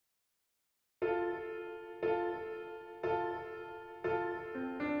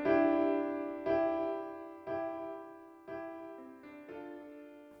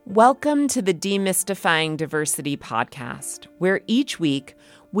Welcome to the Demystifying Diversity podcast, where each week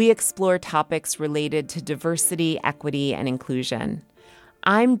we explore topics related to diversity, equity, and inclusion.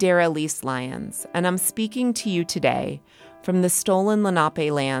 I'm Dara Lise Lyons, and I'm speaking to you today from the stolen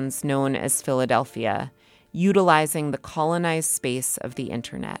Lenape lands known as Philadelphia, utilizing the colonized space of the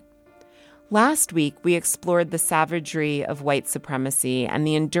internet. Last week, we explored the savagery of white supremacy and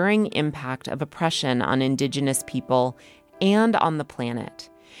the enduring impact of oppression on Indigenous people and on the planet.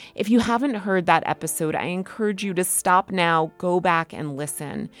 If you haven't heard that episode, I encourage you to stop now, go back and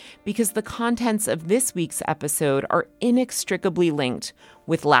listen, because the contents of this week's episode are inextricably linked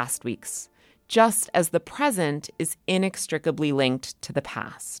with last week's, just as the present is inextricably linked to the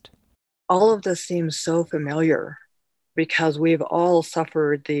past. All of this seems so familiar because we've all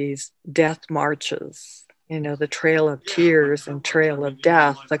suffered these death marches, the Trail of Tears and Trail of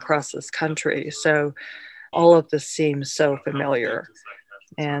Death across this country. So all of this seems so familiar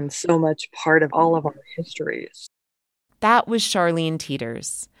and so much part of all of our histories. That was Charlene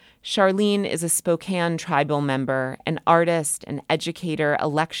Teeters. Charlene is a Spokane tribal member, an artist, an educator, a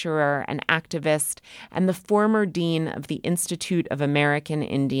lecturer, an activist, and the former dean of the Institute of American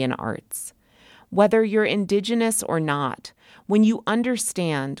Indian Arts. Whether you're Indigenous or not, when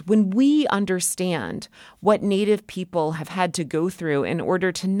we understand what Native people have had to go through in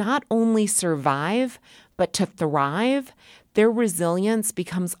order to not only survive, but to thrive, their resilience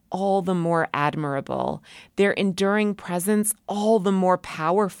becomes all the more admirable, their enduring presence all the more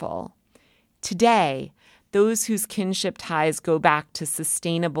powerful. Today, those whose kinship ties go back to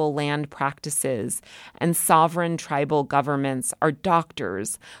sustainable land practices and sovereign tribal governments are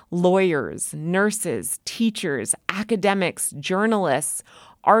doctors, lawyers, nurses, teachers, academics, journalists,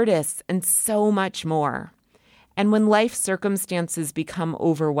 artists, and so much more. And when life circumstances become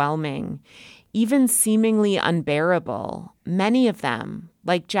overwhelming, even seemingly unbearable, many of them,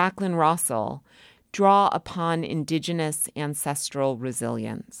 like Jacqueline Rossell, draw upon Indigenous ancestral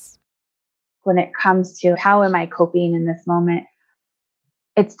resilience. When it comes to how am I coping in this moment,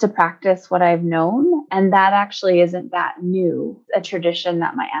 it's to practice what I've known. And that actually isn't that new, a tradition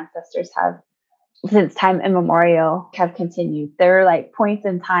that my ancestors have since time immemorial have continued. There are points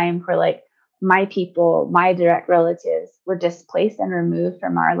in time where my people, my direct relatives were displaced and removed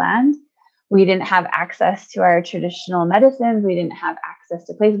from our land. We didn't have access to our traditional medicines. We didn't have access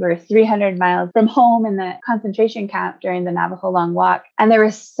to places. We were 300 miles from home in the concentration camp during the Navajo Long Walk. And there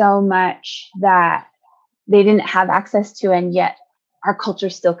was so much that they didn't have access to, and yet our culture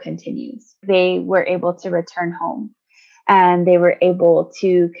still continues. They were able to return home and they were able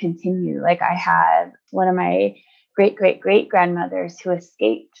to continue. I had one of my great-great-great-grandmothers who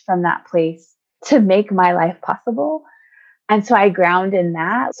escaped from that place to make my life possible. And so I ground in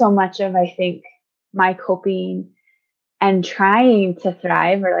that. So much of, I think, my coping and trying to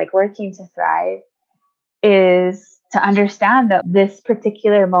thrive or working to thrive is to understand that this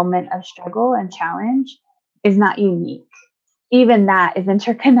particular moment of struggle and challenge is not unique. Even that is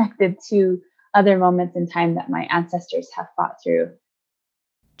interconnected to other moments in time that my ancestors have fought through.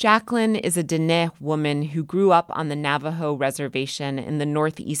 Jacqueline is a Diné woman who grew up on the Navajo reservation in the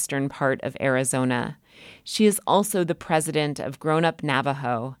northeastern part of Arizona. She is also the president of Grown Up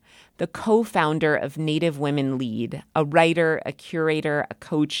Navajo, the co-founder of Native Women Lead, a writer, a curator, a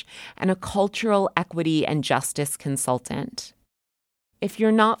coach, and a cultural equity and justice consultant. If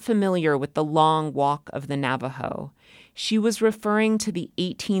you're not familiar with the Long Walk of the Navajo, she was referring to the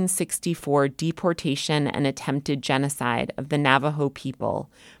 1864 deportation and attempted genocide of the Navajo people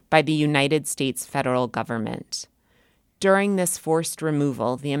by the United States federal government. During this forced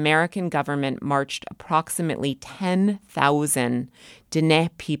removal, the American government marched approximately 10,000 Diné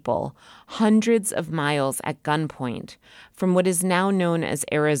people hundreds of miles at gunpoint from what is now known as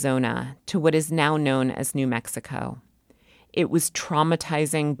Arizona to what is now known as New Mexico. It was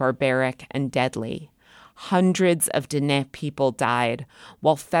traumatizing, barbaric, and deadly. Hundreds of Diné people died,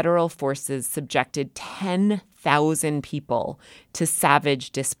 while federal forces subjected 10,000 people to savage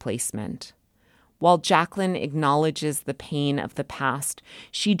displacement. While Jacqueline acknowledges the pain of the past,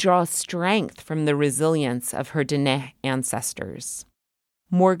 she draws strength from the resilience of her Diné ancestors.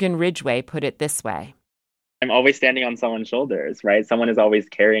 Morgan Ridgway put it this way. I'm always standing on someone's shoulders, right? Someone is always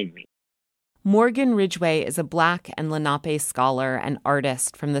carrying me. Morgan Ridgway is a Black and Lenape scholar and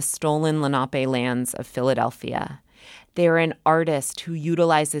artist from the stolen Lenape lands of Philadelphia. They are an artist who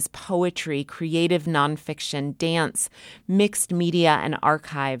utilizes poetry, creative nonfiction, dance, mixed media, and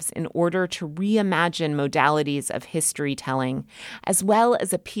archives in order to reimagine modalities of history telling, as well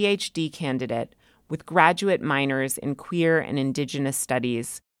as a PhD candidate with graduate minors in queer and Indigenous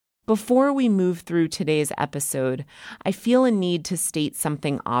studies Before we move through today's episode, I feel a need to state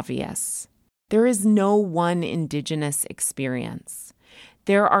something obvious. There is no one Indigenous experience.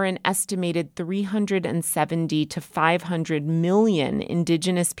 There are an estimated 370 to 500 million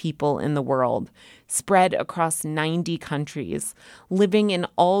Indigenous people in the world, spread across 90 countries, living in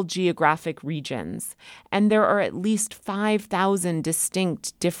all geographic regions, and there are at least 5,000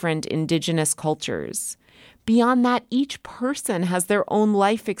 distinct different Indigenous cultures. Beyond that, each person has their own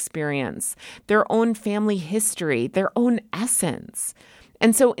life experience, their own family history, their own essence.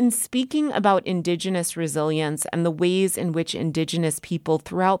 And so in speaking about Indigenous resilience and the ways in which Indigenous people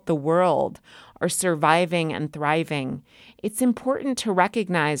throughout the world are surviving and thriving, it's important to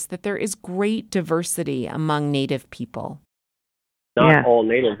recognize that there is great diversity among Native people. Not all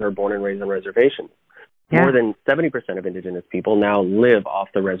Natives are born and raised on reservations. More than 70% of Indigenous people now live off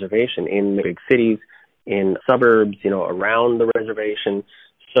the reservation in big cities, in suburbs, around the reservation.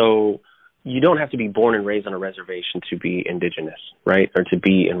 So you don't have to be born and raised on a reservation to be Indigenous, right? Or to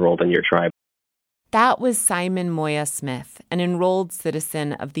be enrolled in your tribe. That was Simon Moya Smith, an enrolled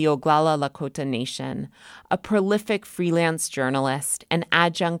citizen of the Oglala Lakota Nation, a prolific freelance journalist, an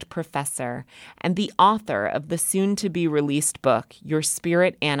adjunct professor, and the author of the soon-to-be-released book, Your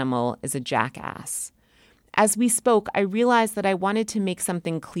Spirit Animal is a Jackass. As we spoke, I realized that I wanted to make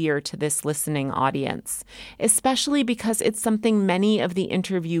something clear to this listening audience, especially because it's something many of the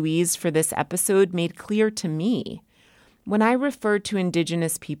interviewees for this episode made clear to me. When I refer to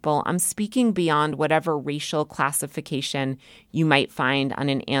Indigenous people, I'm speaking beyond whatever racial classification you might find on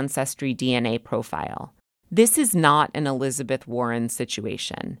an Ancestry DNA profile. This is not an Elizabeth Warren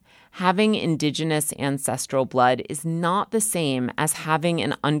situation. Having Indigenous ancestral blood is not the same as having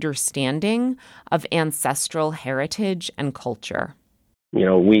an understanding of ancestral heritage and culture.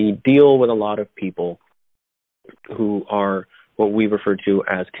 We deal with a lot of people who are what we refer to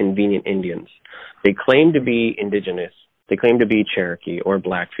as convenient Indians. They claim to be Indigenous. They claim to be Cherokee or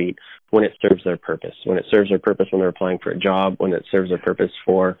Blackfeet when it serves their purpose. When it serves their purpose when they're applying for a job, when it serves their purpose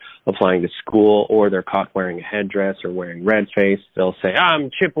for applying to school, or they're caught wearing a headdress or wearing red face, they'll say, I'm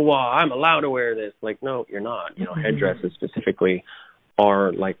Chippewa, I'm allowed to wear this. Like, no, you're not. Headdresses specifically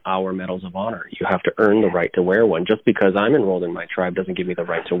are like our medals of honor. You have to earn the right to wear one. Just because I'm enrolled in my tribe doesn't give me the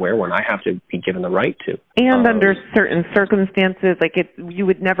right to wear one. I have to be given the right to. And under certain circumstances, you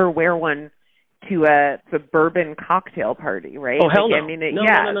would never wear one to a suburban cocktail party, right? Oh, hell no.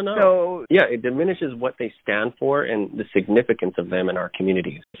 No. So it diminishes what they stand for and the significance of them in our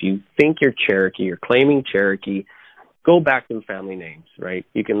communities. If you think you're Cherokee, you're claiming Cherokee, go back to family names, right?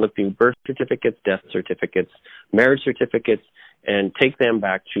 You can look through birth certificates, death certificates, marriage certificates, and take them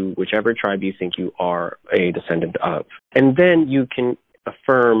back to whichever tribe you think you are a descendant of. And then you can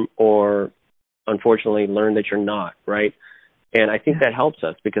affirm or, unfortunately, learn that you're not, right? And I think that helps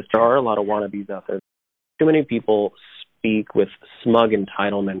us because there are a lot of wannabes out there. Too many people speak with smug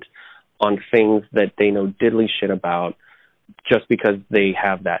entitlement on things that they know diddly shit about just because they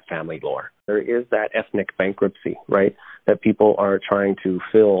have that family lore. There is that ethnic bankruptcy, right, that people are trying to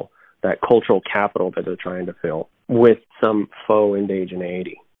fill, that cultural capital that they're trying to fill with some faux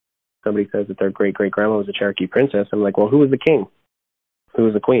indigeneity. Somebody says that their great-great-grandma was a Cherokee princess. I'm like, well, who was the king? Who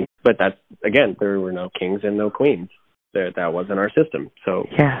was the queen? But that's, again, there were no kings and no queens. That wasn't our system. So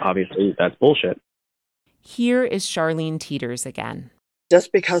obviously that's bullshit. Here is Charlene Teeters again.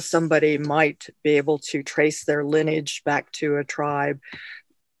 Just because somebody might be able to trace their lineage back to a tribe,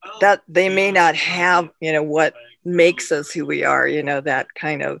 that they may not have, what makes us who we are, that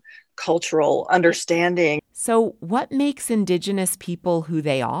kind of cultural understanding. So what makes Indigenous people who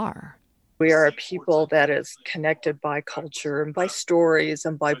they are? We are a people that is connected by culture and by stories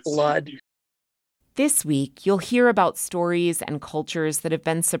and by blood. This week, you'll hear about stories and cultures that have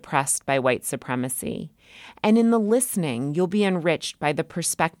been suppressed by white supremacy. And in the listening, you'll be enriched by the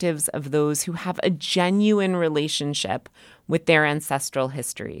perspectives of those who have a genuine relationship with their ancestral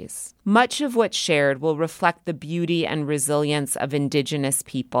histories. Much of what's shared will reflect the beauty and resilience of Indigenous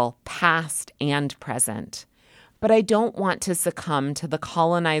people, past and present. But I don't want to succumb to the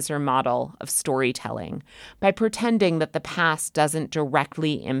colonizer model of storytelling by pretending that the past doesn't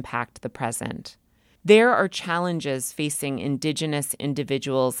directly impact the present. There are challenges facing Indigenous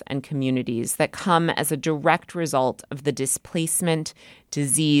individuals and communities that come as a direct result of the displacement,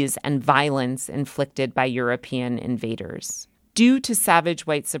 disease, and violence inflicted by European invaders. Due to savage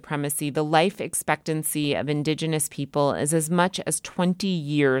white supremacy, the life expectancy of Indigenous people is as much as 20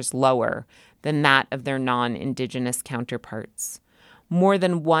 years lower than that of their non-Indigenous counterparts. More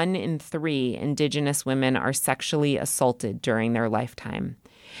than 1 in 3 Indigenous women are sexually assaulted during their lifetime.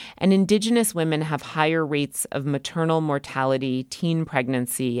 and Indigenous women have higher rates of maternal mortality, teen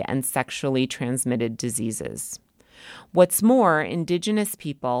pregnancy, and sexually transmitted diseases. What's more, Indigenous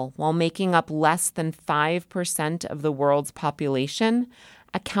people, while making up less than 5% of the world's population,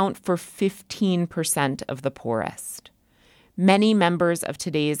 account for 15% of the poorest. Many members of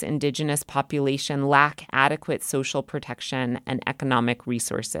today's Indigenous population lack adequate social protection and economic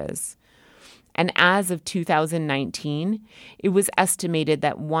resources. And as of 2019, it was estimated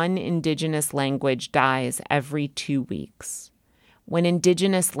that one Indigenous language dies every 2 weeks. When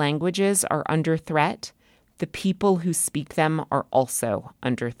Indigenous languages are under threat, the people who speak them are also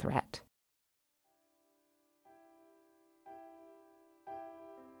under threat.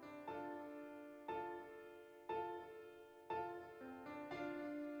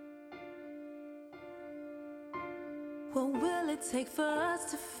 What will it take for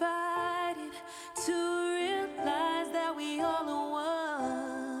us to fight it, to realize that we all are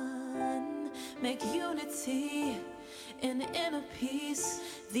one? Make unity and inner peace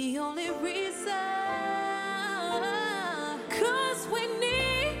the only reason. 'Cause we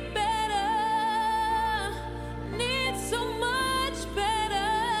need better, need so much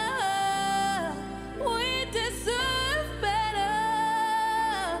better. We deserve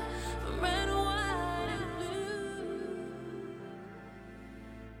better from red, white, and blue.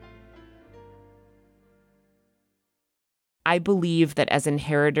 I believe that as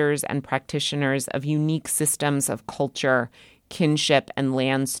inheritors and practitioners of unique systems of culture, kinship, and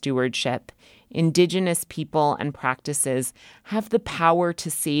land stewardship, Indigenous people and practices have the power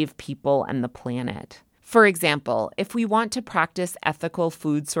to save people and the planet. For example, if we want to practice ethical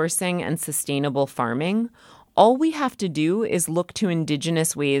food sourcing and sustainable farming, all we have to do is look to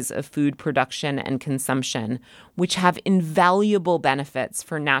Indigenous ways of food production and consumption, which have invaluable benefits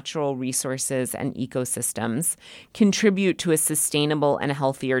for natural resources and ecosystems, contribute to a sustainable and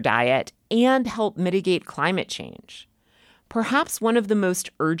healthier diet, and help mitigate climate change. Perhaps one of the most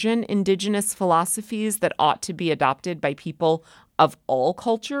urgent Indigenous philosophies that ought to be adopted by people of all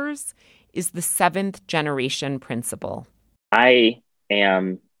cultures is the seventh generation principle. I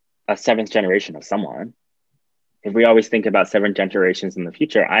am a seventh generation of someone. If we always think about 7 generations in the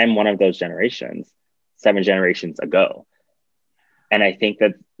future, I'm one of those generations 7 generations ago. And I think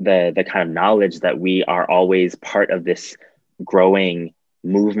that the kind of knowledge that we are always part of this growing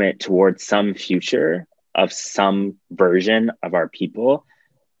movement towards some future of some version of our people,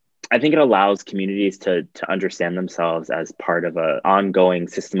 I think it allows communities to understand themselves as part of an ongoing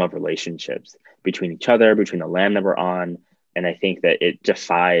system of relationships between each other, between the land that we're on. And I think that it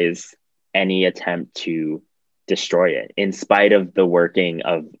defies any attempt to destroy it, in spite of the working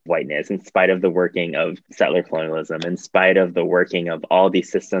of whiteness, in spite of the working of settler colonialism, in spite of the working of all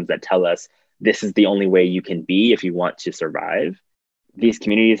these systems that tell us this is the only way you can be if you want to survive. These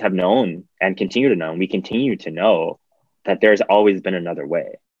communities have known and continue to know, and we continue to know that there's always been another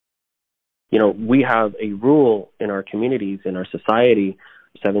way. You know, we have a rule in our communities, in our society,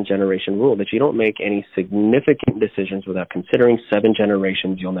 7 generation rule, that you don't make any significant decisions without considering 7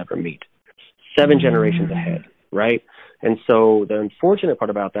 generations you'll never meet. 7 generations ahead, right? And so the unfortunate part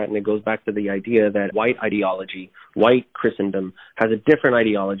about that, and it goes back to the idea that white ideology, white Christendom, has a different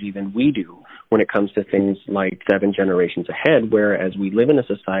ideology than we do when it comes to things like 7 generations ahead, whereas we live in a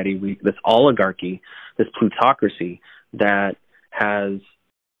society, this oligarchy, this plutocracy that has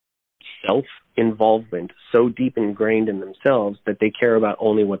self-involvement so deep ingrained in themselves that they care about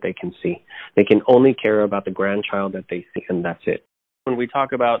only what they can see. They can only care about the grandchild that they see, and that's it. When we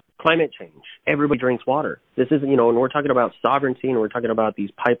talk about climate change, everybody drinks water. This isn't, and we're talking about sovereignty, and we're talking about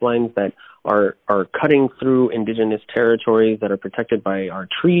these pipelines that are cutting through Indigenous territories that are protected by our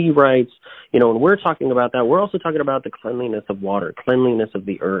treaty rights. When we're talking about that, we're also talking about the cleanliness of water, cleanliness of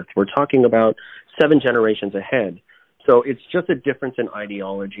the earth. We're talking about 7 generations ahead. So it's just a difference in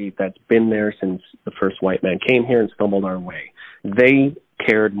ideology that's been there since the first white man came here and stumbled our way. They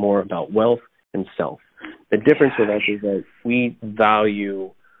cared more about wealth and self. The difference with us is that we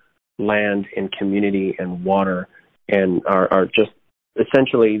value land and community and water and are just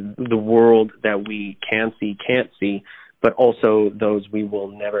essentially the world that we can see, can't see, but also those we will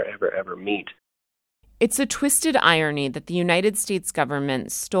never, ever, ever meet. It's a twisted irony that the United States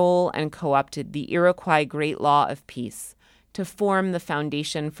government stole and co-opted the Iroquois Great Law of Peace to form the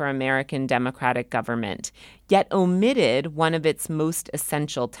foundation for American democratic government, yet omitted one of its most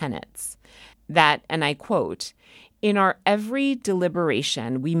essential tenets. That, and I quote, "In our every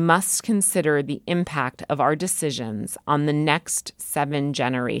deliberation, we must consider the impact of our decisions on the next 7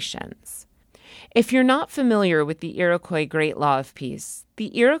 generations." If you're not familiar with the Iroquois Great Law of Peace,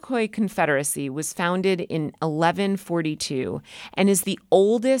 the Iroquois Confederacy was founded in 1142 and is the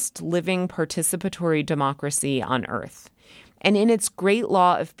oldest living participatory democracy on Earth. And in its Great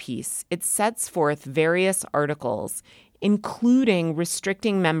Law of Peace, it sets forth various articles, including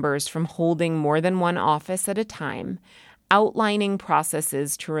restricting members from holding more than one office at a time, outlining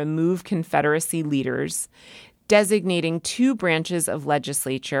processes to remove Confederacy leaders, designating 2 branches of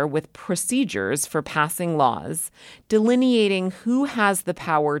legislature with procedures for passing laws, delineating who has the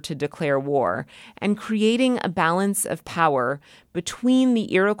power to declare war, and creating a balance of power between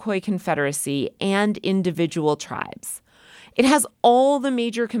the Iroquois Confederacy and individual tribes. It has all the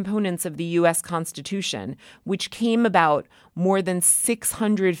major components of the U.S. Constitution, which came about more than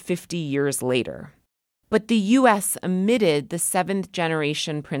 650 years later. But the U.S. omitted the 7th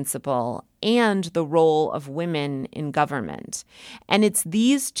generation principle and the role of women in government. And it's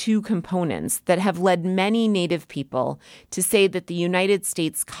these 2 components that have led many Native people to say that the United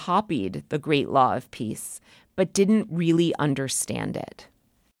States copied the Great Law of Peace, but didn't really understand it.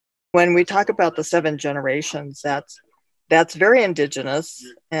 When we talk about the 7 generations, that's very indigenous,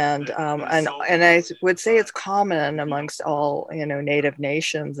 and I would say it's common amongst all Native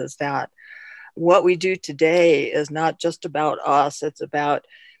nations, is that what we do today is not just about us. It's about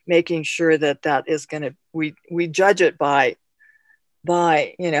making sure that is going to, we judge it by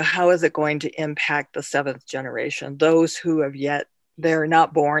how is it going to impact the 7th generation, those who have yet, they're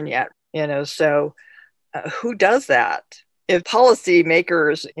not born yet, so who does that? If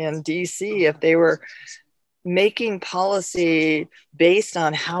policymakers in DC, if they were making policy based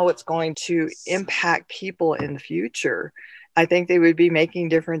on how it's going to impact people in the future, I think they would be making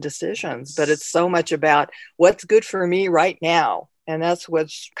different decisions. But it's so much about what's good for me right now. And that's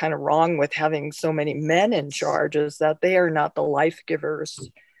what's kind of wrong with having so many men in charge, is that they are not the life givers.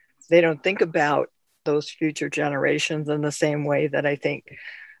 They don't think about those future generations in the same way that I think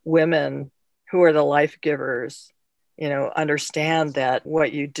women who are the life givers, understand that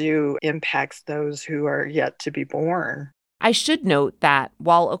what you do impacts those who are yet to be born. I should note that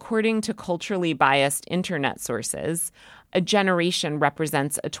while according to culturally biased internet sources, a generation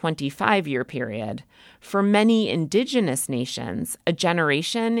represents a 25-year period, for many indigenous nations, a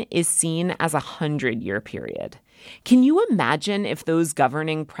generation is seen as a 100-year period. Can you imagine if those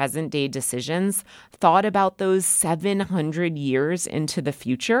governing present-day decisions thought about those 700 years into the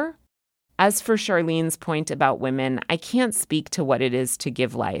future? As for Charlene's point about women, I can't speak to what it is to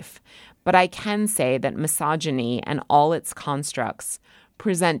give life, but I can say that misogyny and all its constructs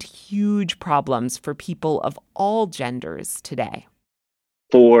present huge problems for people of all genders today.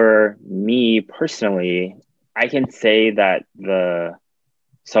 For me personally, I can say that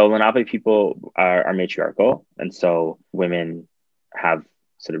Lenape people are matriarchal, and so women have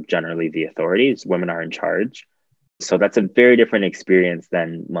sort of generally the authorities. Women are in charge. So that's a very different experience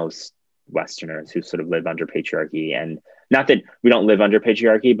than most Westerners who sort of live under patriarchy. And not that we don't live under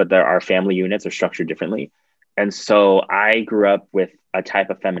patriarchy, but our family units are structured differently. And so I grew up with a type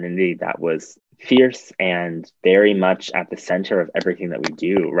of femininity that was fierce and very much at the center of everything that we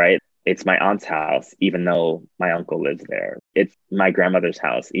do, right? It's my aunt's house, even though my uncle lives there. It's my grandmother's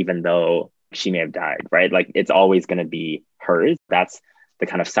house, even though she may have died, right? Like, it's always going to be hers. That's the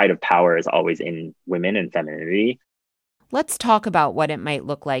kind of site of power is always in women and femininity. Let's talk about what it might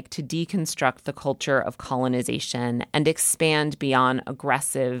look like to deconstruct the culture of colonization and expand beyond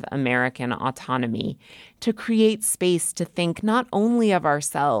aggressive American autonomy to create space to think not only of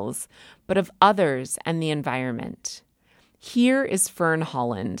ourselves, but of others and the environment. Here is Fern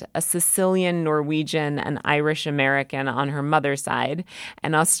Holland, a Sicilian, Norwegian, and Irish American on her mother's side,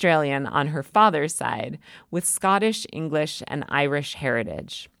 and Australian on her father's side, with Scottish, English, and Irish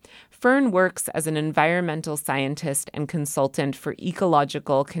heritage. Fern works as an environmental scientist and consultant for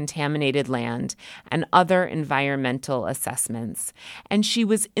ecological contaminated land and other environmental assessments, and she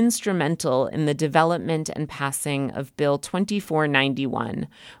was instrumental in the development and passing of Bill 2491,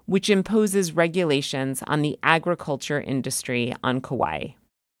 which imposes regulations on the agriculture industry on Kauai.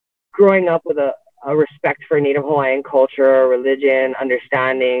 Growing up with a respect for Native Hawaiian culture, religion,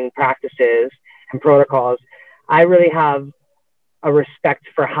 understanding, practices, and protocols, I really have a respect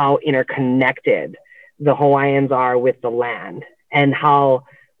for how interconnected the Hawaiians are with the land, and how,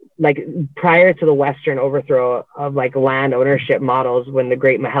 like, prior to the Western overthrow of like land ownership models, when the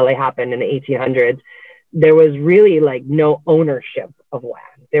Great Mahele happened in the 1800s, there was really like no ownership of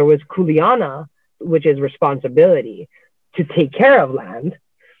land. There was kuleana, which is responsibility to take care of land,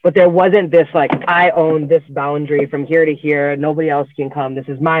 But there wasn't this like, I own this boundary from here to here. Nobody else can come. This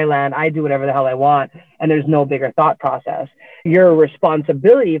is my land. I do whatever the hell I want. And there's no bigger thought process. Your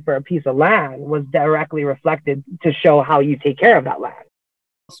responsibility for a piece of land was directly reflected to show how you take care of that land.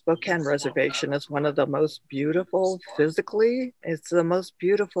 Spokane Reservation is one of the most beautiful physically. It's the most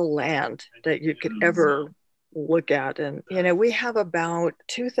beautiful land that you could ever look at. And, you know, we have about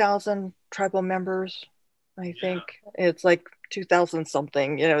 2,000 tribal members, I think. It's like 2,000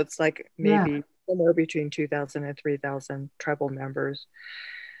 something, you know, it's like maybe somewhere between 2,000 and 3,000 tribal members.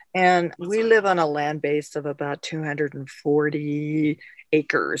 And we live on a land base of about 240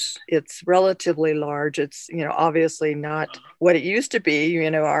 acres. It's relatively large. It's, you know, obviously not what it used to be.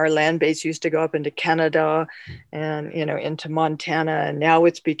 You know, our land base used to go up into Canada and, you know, into Montana. And now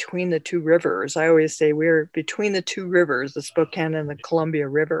it's between the two rivers. I always say we're between the two rivers, the Spokane and the Columbia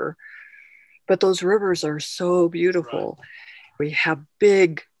River. But those rivers are so beautiful. We have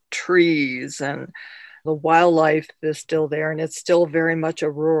big trees and the wildlife is still there, and it's still very much a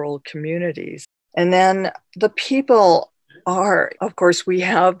rural community. And then the people are, of course, we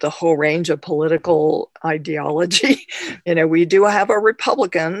have the whole range of political ideology. You know, we do have our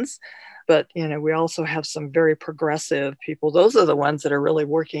Republicans, but, you know, we also have some very progressive people. Those are the ones that are really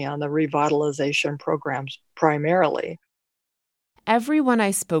working on the revitalization programs primarily. Everyone I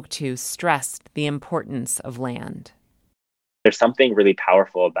spoke to stressed the importance of land. There's something really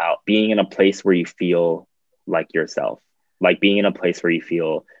powerful about being in a place where you feel like yourself, like being in a place where you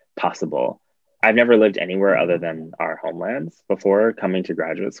feel possible. I've never lived anywhere other than our homelands before coming to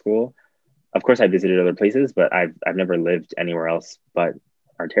graduate school. Of course, I visited other places, but I've never lived anywhere else but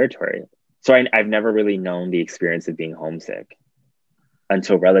our territory. So I've never really known the experience of being homesick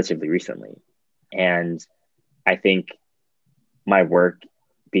until relatively recently. And I think my work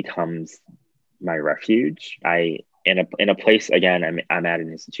becomes my refuge. In a place, again, I'm at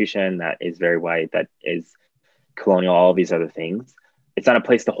an institution that is very white, that is colonial, all these other things. It's not a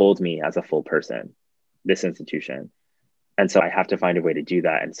place to hold me as a full person, this institution. And so I have to find a way to do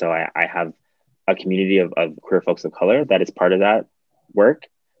that. And so I have a community of queer folks of color that is part of that work,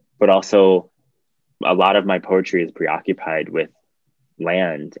 but also a lot of my poetry is preoccupied with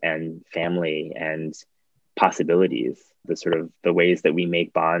land and family and possibilities, the ways that we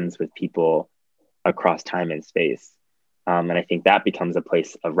make bonds with people across time and space. And I think that becomes a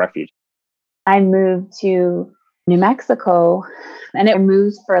place of refuge. I moved to New Mexico, and I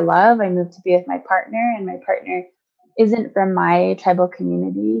moved for love. I moved to be with my partner, and my partner isn't from my tribal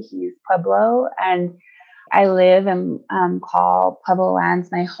community. He's Pueblo, and I live and call Pueblo lands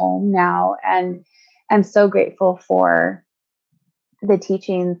my home now. And I'm so grateful for the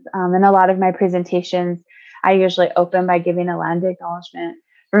teachings. In a lot of my presentations, I usually open by giving a land acknowledgement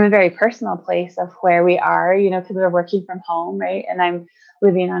from a very personal place of where we are, you know, because we're working from home, right? And I'm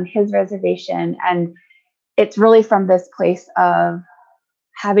living on his reservation. And it's really from this place of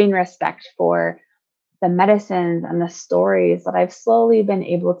having respect for the medicines and the stories that I've slowly been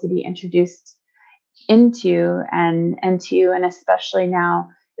able to be introduced into and especially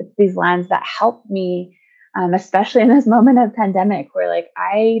now it's these lands that help me, especially in this moment of pandemic where like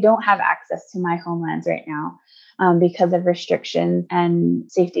I don't have access to my homelands right now. Because of restrictions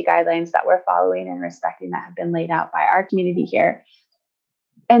and safety guidelines that we're following and respecting that have been laid out by our community here.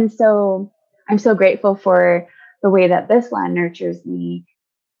 And so I'm so grateful for the way that this land nurtures me.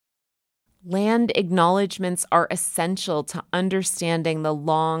 Land acknowledgements are essential to understanding the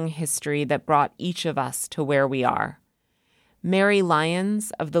long history that brought each of us to where we are. Mary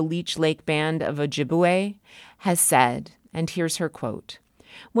Lyons of the Leech Lake Band of Ojibwe has said, and here's her quote,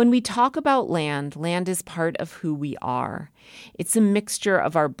 "When we talk about land, land is part of who we are. It's a mixture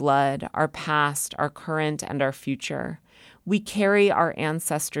of our blood, our past, our current, and our future. We carry our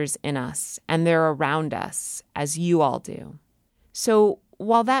ancestors in us, and they're around us, as you all do." So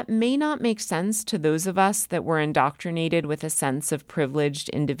while that may not make sense to those of us that were indoctrinated with a sense of privileged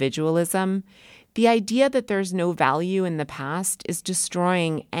individualism, the idea that there's no value in the past is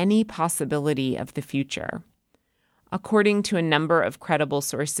destroying any possibility of the future. According to a number of credible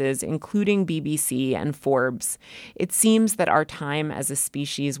sources, including BBC and Forbes, it seems that our time as a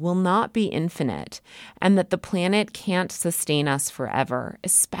species will not be infinite and that the planet can't sustain us forever,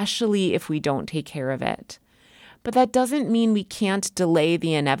 especially if we don't take care of it. But that doesn't mean we can't delay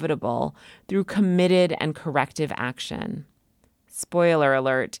the inevitable through committed and corrective action. Spoiler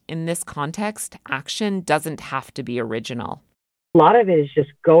alert, in this context, action doesn't have to be original. A lot of it is just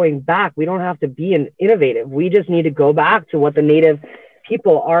going back. We don't have to be innovative. We just need to go back to what the Native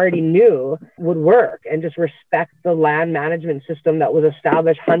people already knew would work and just respect the land management system that was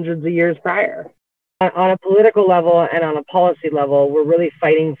established hundreds of years prior. On a political level and on a policy level, we're really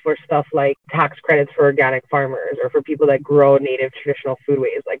fighting for stuff like tax credits for organic farmers or for people that grow native traditional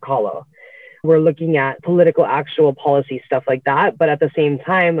foodways like kalo. We're looking at political, actual policy stuff like that. But at the same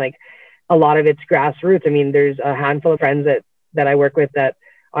time, like a lot of it's grassroots. I mean, there's a handful of friends that I work with that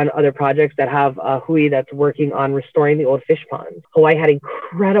on other projects that have a hui that's working on restoring the old fish ponds. Hawaii had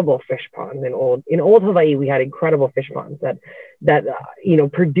incredible fish ponds in old Hawaii. We had incredible fish ponds that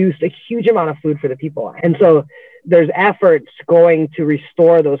produced a huge amount of food for the people. And so there's efforts going to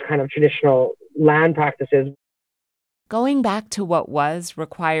restore those kind of traditional land practices. Going back to what was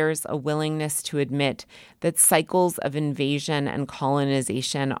requires a willingness to admit that cycles of invasion and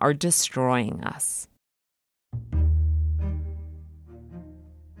colonization are destroying us.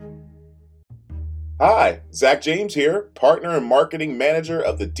 Hi, Zach James here, partner and marketing manager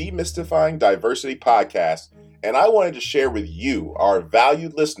of the Demystifying Diversity podcast, and I wanted to share with you, our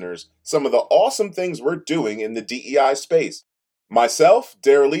valued listeners, some of the awesome things we're doing in the DEI space. Myself,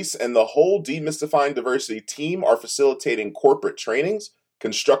 Darylise, and the whole Demystifying Diversity team are facilitating corporate trainings,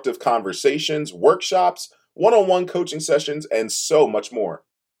 constructive conversations, workshops, one-on-one coaching sessions, and so much more.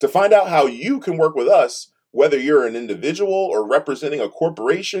 To find out how you can work with us, whether you're an individual or representing a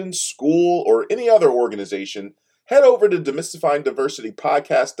corporation, school, or any other organization, head over to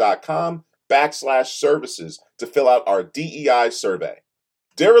demystifyingdiversitypodcast.com/services to fill out our DEI survey.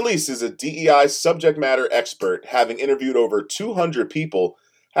 Darylise is a DEI subject matter expert, having interviewed over 200 people,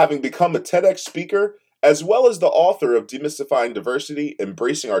 having become a TEDx speaker, as well as the author of Demystifying Diversity,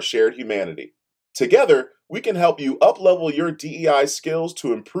 Embracing Our Shared Humanity. Together, we can help you up-level your DEI skills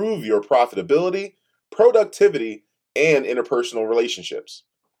to improve your profitability, productivity, and interpersonal relationships.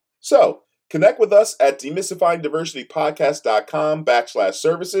 So, connect with us at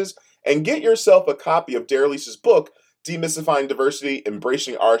demystifyingdiversitypodcast.com/services and get yourself a copy of Darylise's book, Demystifying Diversity,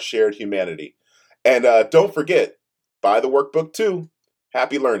 Embracing Our Shared Humanity. And don't forget, buy the workbook too.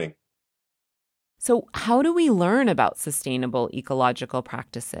 Happy learning. So how do we learn about sustainable ecological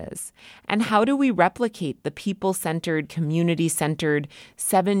practices? And how do we replicate the people-centered, community-centered,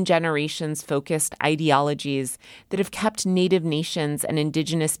 7 generations-focused ideologies that have kept Native nations and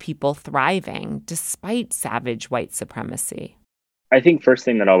Indigenous people thriving despite savage white supremacy? I think first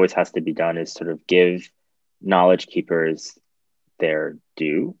thing that always has to be done is sort of give knowledge keepers their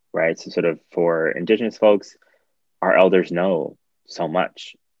due, right? So sort of for Indigenous folks, our elders know so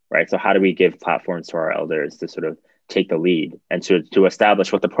much, right? So how do we give platforms to our elders to sort of take the lead and to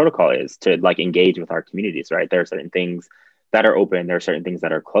establish what the protocol is to like engage with our communities, right? There are certain things that are open, there are certain things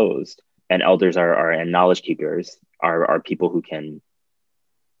that are closed, and elders and knowledge keepers are people who can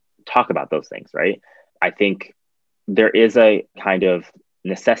talk about those things, right? I think there is a kind of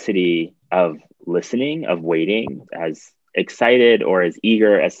necessity of listening, of waiting, as excited or as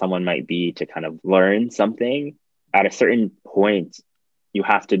eager as someone might be to kind of learn something. At a certain point, you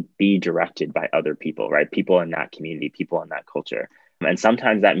have to be directed by other people, right? People in that community, people in that culture. And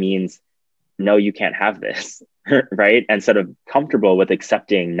sometimes that means, no, you can't have this, right? And sort of comfortable with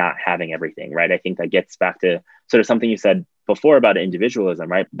accepting not having everything, right? I think that gets back to sort of something you said before about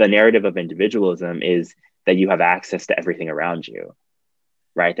individualism, right? The narrative of individualism is that you have access to everything around you,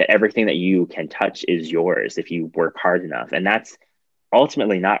 right? That everything that you can touch is yours if you work hard enough. And that's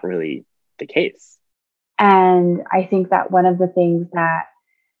ultimately not really the case. And I think that one of the things that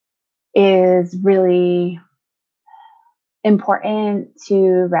is really important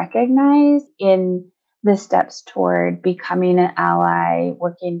to recognize in the steps toward becoming an ally,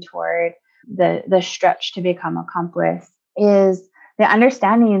 working toward the stretch to become accomplice, is the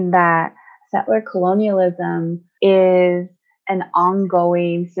understanding that settler colonialism is an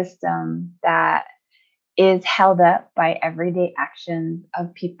ongoing system that is held up by everyday actions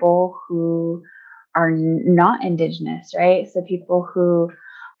of people who are not Indigenous, right? So people who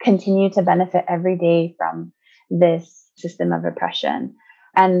continue to benefit every day from this system of oppression.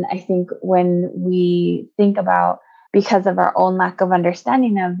 And I think when we think about, because of our own lack of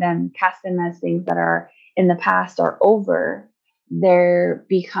understanding of them, cast them as things that are in the past or over, there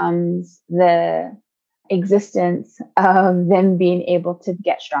becomes the existence of them being able to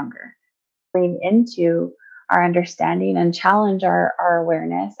get stronger, lean into our understanding and challenge our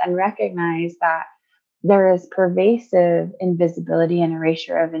awareness and recognize that there is pervasive invisibility and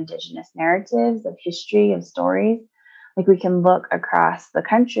erasure of Indigenous narratives, of history, of stories. Like we can look across the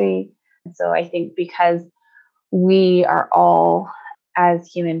country. So I think because we are all, as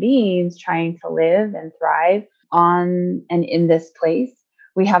human beings, trying to live and thrive on and in this place,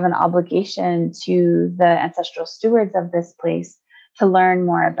 we have an obligation to the ancestral stewards of this place to learn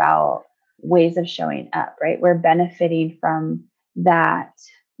more about ways of showing up, right? We're benefiting from that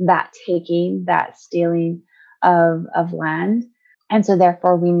that taking, that stealing of land. And so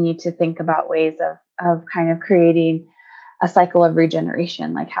therefore we need to think about ways of kind of creating a cycle of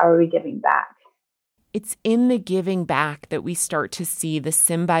regeneration. Like, how are we giving back? It's in the giving back that we start to see the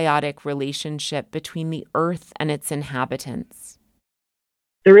symbiotic relationship between the earth and its inhabitants.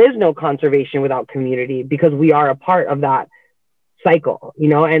 There is no conservation without community, because we are a part of that cycle,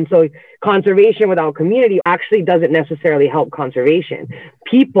 and so conservation without community actually doesn't necessarily help conservation.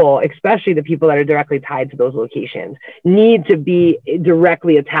 People, especially the people that are directly tied to those locations, need to be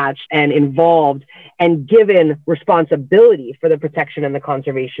directly attached and involved and given responsibility for the protection and the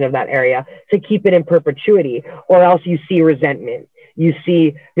conservation of that area to keep it in perpetuity, or else you see resentment, you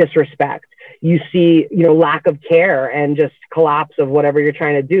see disrespect, you see, lack of care and just collapse of whatever you're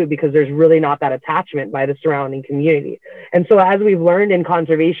trying to do, because there's really not that attachment by the surrounding community. And so as we've learned in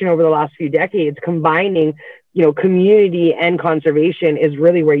conservation over the last few decades, combining, community and conservation is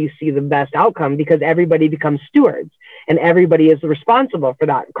really where you see the best outcome, because everybody becomes stewards and everybody is responsible for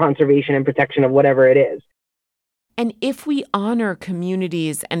that conservation and protection of whatever it is. And if we honor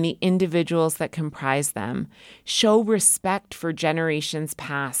communities and the individuals that comprise them, show respect for generations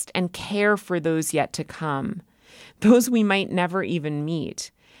past, and care for those yet to come, those we might never even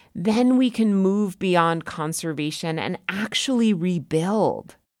meet, then we can move beyond conservation and actually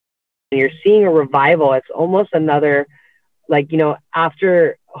rebuild. You're seeing a revival. It's almost another,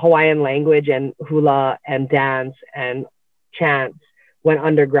 after Hawaiian language and hula and dance and chants went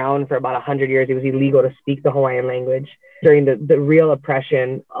underground for about 100 years. It was illegal to speak the Hawaiian language. During the real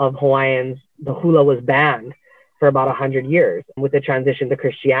oppression of Hawaiians, the hula was banned for about 100 years with the transition to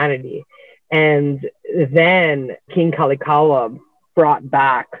Christianity. And then King Kalikaua brought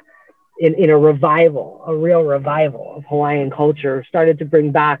back in a revival, a real revival of Hawaiian culture, started to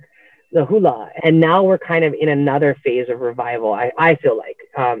bring back the hula. And now we're kind of in another phase of revival, I feel like,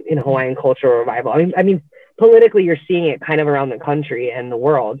 in Hawaiian cultural revival. I mean, politically, you're seeing it kind of around the country and the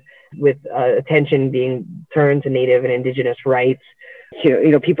world, with attention being turned to Native and Indigenous rights,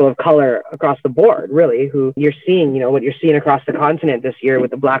 people of color across the board, really, who you're seeing, what you're seeing across the continent this year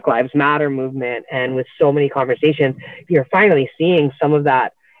with the Black Lives Matter movement and with so many conversations. You're finally seeing some of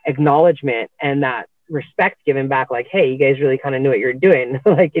that acknowledgement and that respect given back, like, hey, you guys really kind of knew what you're doing.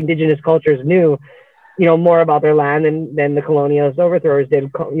 Like, Indigenous cultures knew, more about their land than the colonialist overthrowers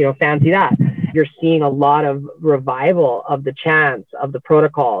did, fancy that. You're seeing a lot of revival of the chants, of the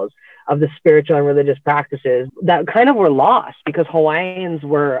protocols, of the spiritual and religious practices that kind of were lost because Hawaiians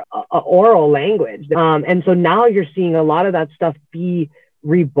were an oral language. And so now you're seeing a lot of that stuff be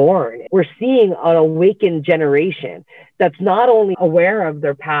reborn. We're seeing an awakened generation that's not only aware of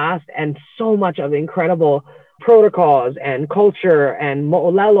their past and so much of incredible protocols and culture and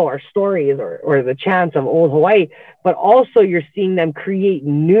mo'olelo or stories or the chants of old Hawaii, but also you're seeing them create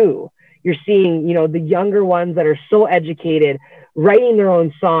new. You're seeing, the younger ones that are so educated, writing their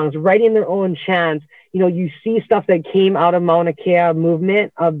own songs, writing their own chants. You see stuff that came out of Mauna Kea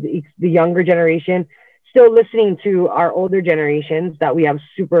movement of the younger generation, still listening to our older generations that we have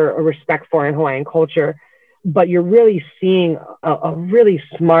super respect for in Hawaiian culture. But you're really seeing a really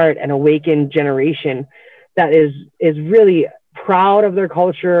smart and awakened generation that is really proud of their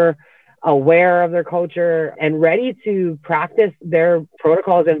culture, aware of their culture, and ready to practice their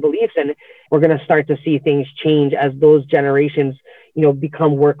protocols and beliefs. And we're going to start to see things change as those generations,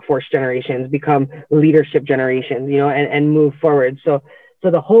 become workforce generations, become leadership generations, and move forward. So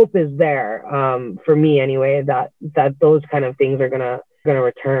the hope is there, for me anyway, that those kind of things are going to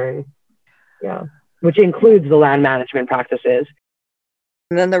return. Yeah. Which includes the land management practices.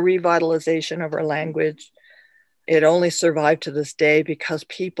 And then the revitalization of our language. It only survived to this day because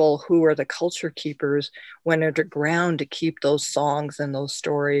people who were the culture keepers went underground to keep those songs and those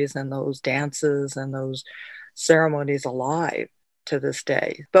stories and those dances and those ceremonies alive to this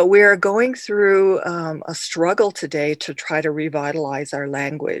day. But we are going through a struggle today to try to revitalize our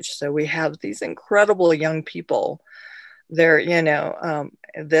language. So we have these incredible young people. They're,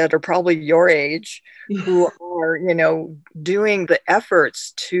 that are probably your age, who are, doing the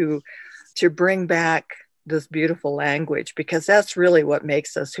efforts to bring back this beautiful language, because that's really what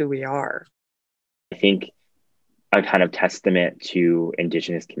makes us who we are. I think a kind of testament to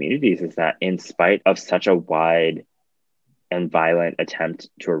Indigenous communities is that in spite of such a wide and violent attempt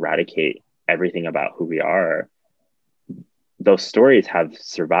to eradicate everything about who we are, those stories have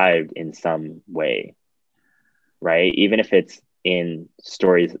survived in some way, right? Even if it's in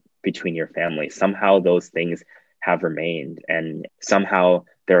stories between your family, somehow those things have remained, and somehow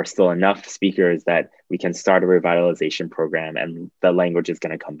there are still enough speakers that we can start a revitalization program and the language is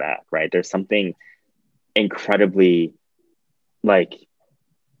going to come back, right? There's something incredibly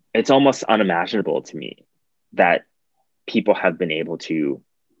it's almost unimaginable to me that people have been able to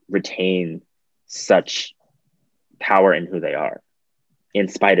retain such power in who they are in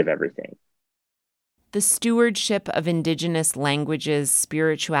spite of everything. The stewardship of Indigenous languages,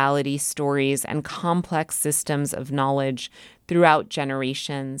 spirituality, stories, and complex systems of knowledge throughout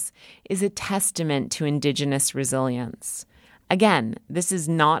generations is a testament to Indigenous resilience. Again, this is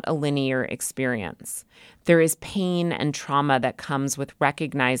not a linear experience. There is pain and trauma that comes with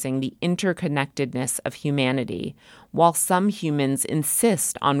recognizing the interconnectedness of humanity, while some humans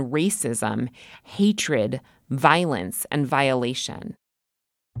insist on racism, hatred, violence, and violation.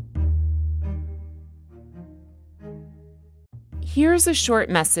 Here's a short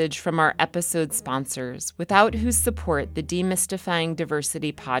message from our episode sponsors, without whose support the Demystifying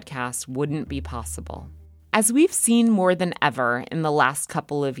Diversity podcast wouldn't be possible. As we've seen more than ever in the last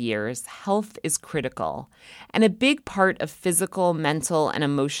couple of years, health is critical, and a big part of physical, mental, and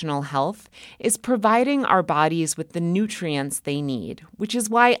emotional health is providing our bodies with the nutrients they need, which is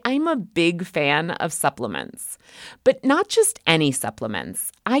why I'm a big fan of supplements. But not just any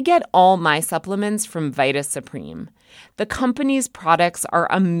supplements. I get all my supplements from Vita Supreme. The company's products are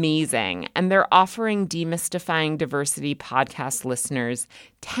amazing, and they're offering Demystifying Diversity podcast listeners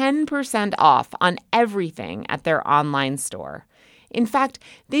 10% off on everything at their online store. In fact,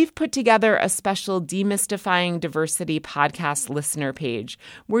 they've put together a special Demystifying Diversity podcast listener page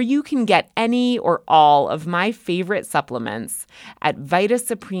where you can get any or all of my favorite supplements at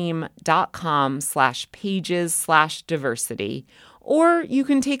vitasupreme.com/pages/diversity. Or you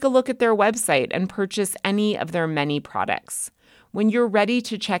can take a look at their website and purchase any of their many products. When you're ready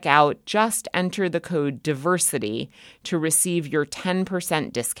to check out, just enter the code DIVERSITY to receive your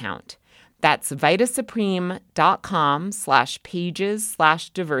 10% discount. That's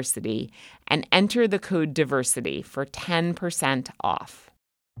vitasupreme.com/pages/diversity and enter the code DIVERSITY for 10% off.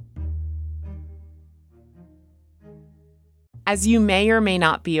 As you may or may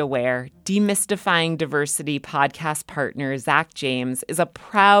not be aware, Demystifying Diversity podcast partner Zach James is a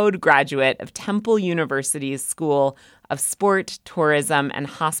proud graduate of Temple University's School of Sport, Tourism, and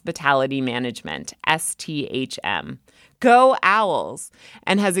Hospitality Management, STHM. Go Owls!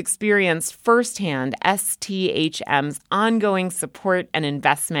 And has experienced firsthand STHM's ongoing support and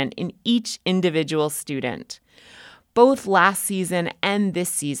investment in each individual student. Both last season and this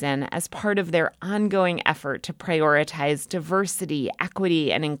season, as part of their ongoing effort to prioritize diversity,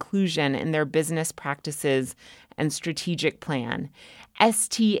 equity, and inclusion in their business practices and strategic plan,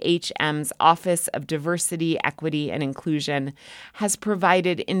 STHM's Office of Diversity, Equity, and Inclusion has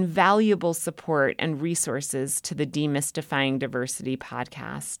provided invaluable support and resources to the Demystifying Diversity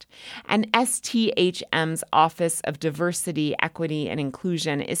podcast. And STHM's Office of Diversity, Equity, and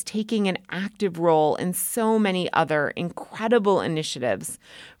Inclusion is taking an active role in so many other incredible initiatives,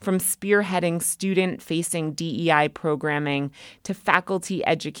 from spearheading student-facing DEI programming to faculty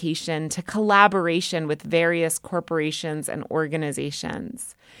education to collaboration with various corporations and organizations.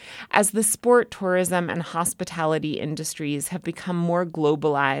 As the sport, tourism, and hospitality industries have become more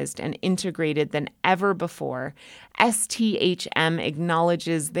globalized and integrated than ever before, STHM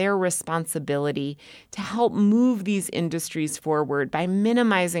acknowledges their responsibility to help move these industries forward by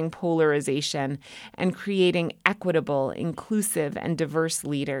minimizing polarization and creating equitable, inclusive, and diverse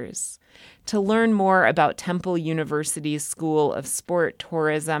leaders. To learn more about Temple University's School of Sport,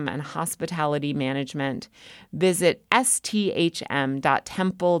 Tourism, and Hospitality Management, visit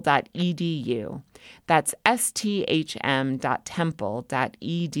sthm.temple.edu. That's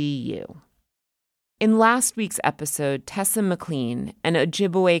sthm.temple.edu. In last week's episode, Tessa McLean, an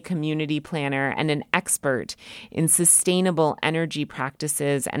Ojibwe community planner and an expert in sustainable energy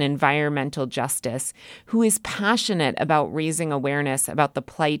practices and environmental justice, who is passionate about raising awareness about the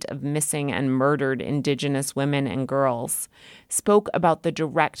plight of missing and murdered Indigenous women and girls, spoke about the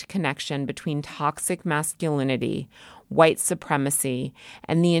direct connection between toxic masculinity, white supremacy,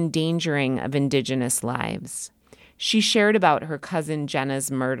 and the endangering of Indigenous lives. She shared about her cousin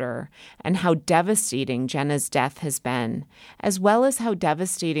Jenna's murder and how devastating Jenna's death has been, as well as how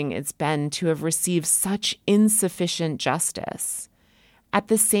devastating it's been to have received such insufficient justice. At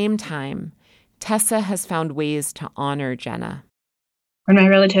the same time, Tessa has found ways to honor Jenna. When my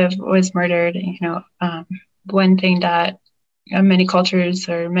relative was murdered, one thing that many cultures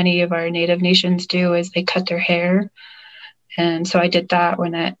or many of our Native nations do is they cut their hair. And so I did that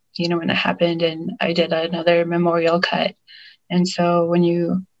when it happened, and I did another memorial cut. And so when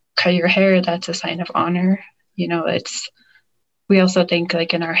you cut your hair, that's a sign of honor. We also think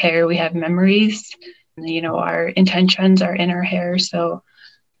like in our hair, we have memories, our intentions are in our hair. So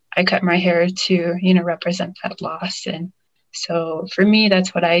I cut my hair to, represent that loss. And So for me,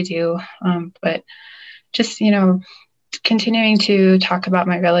 that's what I do. But just, continuing to talk about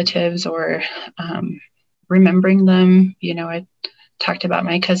my relatives or remembering them. I talked about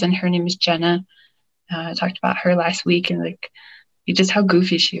my cousin. Her name is Jenna. I talked about her last week and just how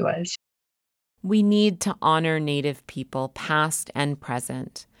goofy she was. We need to honor Native people, past and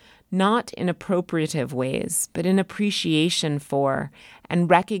present, not in appropriative ways, but in appreciation for and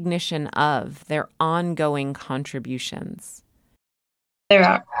recognition of their ongoing contributions. There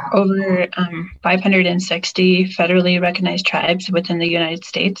are over 560 federally recognized tribes within the United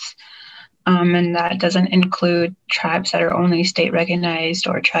States. And that doesn't include tribes that are only state recognized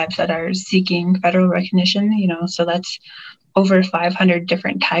or tribes that are seeking federal recognition, so that's over 500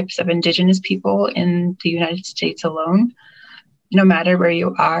 different types of Indigenous people in the United States alone. No matter where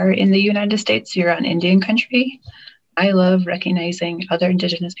you are in the United States, you're on Indian country. I love recognizing other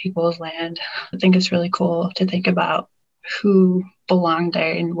Indigenous people's land. I think it's really cool to think about who belonged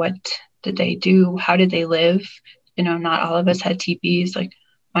there and what did they do? How did they live? Not all of us had teepees.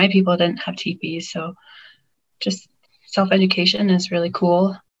 My people didn't have teepees. So just self-education is really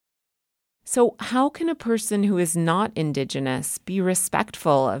cool. So how can a person who is not Indigenous be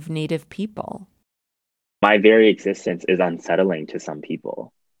respectful of Native people? My very existence is unsettling to some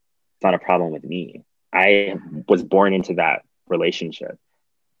people. It's not a problem with me. I was born into that relationship.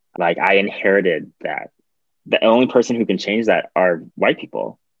 I inherited that. The only person who can change that are white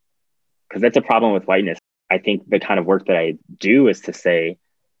people, because that's a problem with whiteness. I think the kind of work that I do is to say,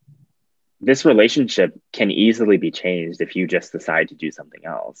 this relationship can easily be changed if you just decide to do something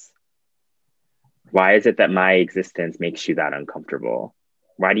else. Why is it that my existence makes you that uncomfortable?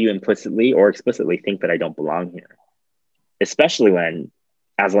 Why do you implicitly or explicitly think that I don't belong here? Especially when,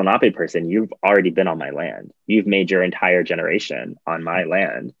 as a Lenape person, you've already been on my land. You've made your entire generation on my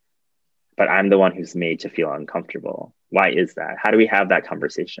land, but I'm the one who's made to feel uncomfortable. Why is that? How do we have that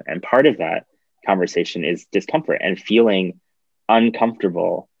conversation? And part of that conversation is discomfort and feeling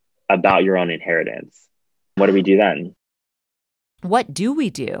uncomfortable about your own inheritance. What do we do then? What do we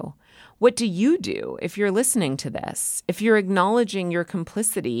do? What do you do if you're listening to this, if you're acknowledging your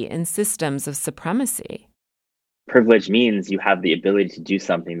complicity in systems of supremacy? Privilege means you have the ability to do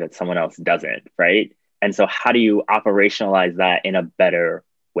something that someone else doesn't, right? And so how do you operationalize that in a better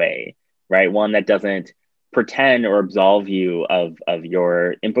way, right? One that doesn't pretend or absolve you of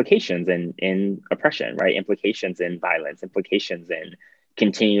your implications in oppression, right? Implications in violence, implications in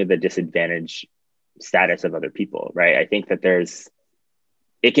continue the disadvantaged status of other people, right? I think that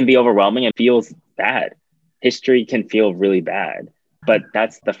it can be overwhelming and feels bad. History can feel really bad, but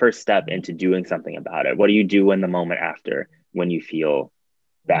that's the first step into doing something about it. What do you do in the moment after when you feel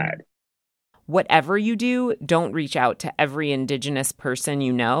bad? Whatever you do, don't reach out to every Indigenous person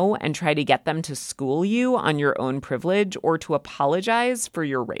you know and try to get them to school you on your own privilege or to apologize for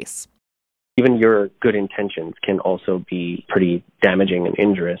your race. Even your good intentions can also be pretty damaging and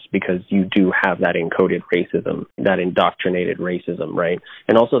injurious because you do have that encoded racism, that indoctrinated racism, right?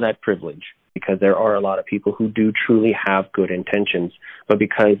 And also that privilege, because there are a lot of people who do truly have good intentions, but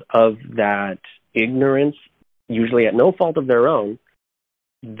because of that ignorance, usually at no fault of their own,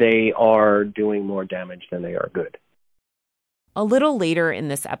 they are doing more damage than they are good. A little later in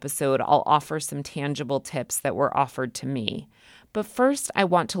this episode, I'll offer some tangible tips that were offered to me. But first, I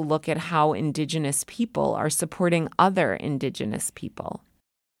want to look at how Indigenous people are supporting other Indigenous people.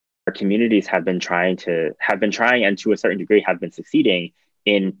 Our communities have been trying and to a certain degree have been succeeding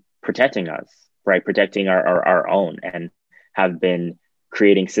in protecting us, right? Protecting our own, and have been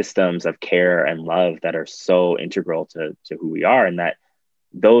creating systems of care and love that are so integral to who we are, and that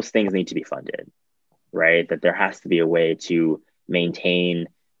those things need to be funded, right? That there has to be a way to maintain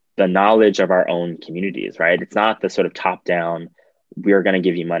the knowledge of our own communities, right? It's not the sort of top-down, we're going to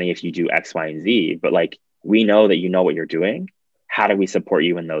give you money if you do X, Y, and Z, but we know that you know what you're doing. How do we support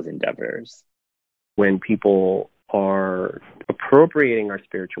you in those endeavors? When people are appropriating our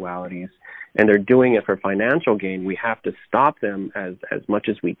spiritualities and they're doing it for financial gain, we have to stop them as much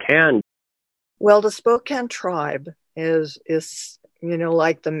as we can. Well, the Spokane tribe is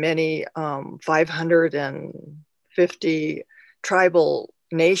like the many 550 tribal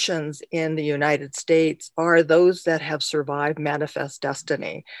nations in the United States are those that have survived Manifest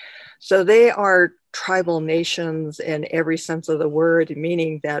Destiny. So they are tribal nations in every sense of the word,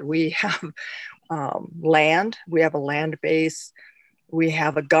 meaning that we have land, we have a land base, we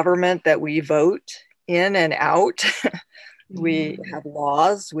have a government that we vote in and out. We have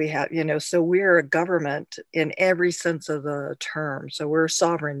laws, we have, so we're a government in every sense of the term. So we're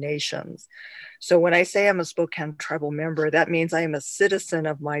sovereign nations. So when I say I'm a Spokane tribal member, that means I am a citizen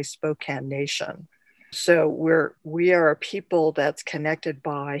of my Spokane nation. So we are a people that's connected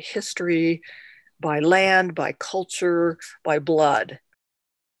by history, by land, by culture, by blood.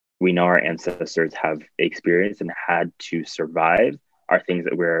 We know our ancestors have experienced and had to survive are things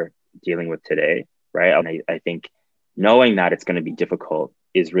that we're dealing with today, right? And I think knowing that it's going to be difficult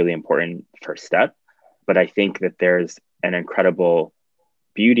is really important first step. But I think that there's an incredible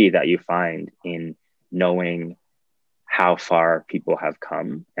beauty that you find in knowing how far people have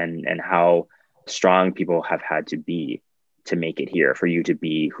come and how strong people have had to be to make it here, for you to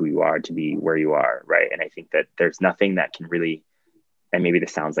be who you are, to be where you are, right? And I think that there's nothing that can really, and maybe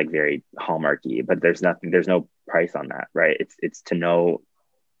this sounds like very hallmarky, but there's no price on that, right? It's to know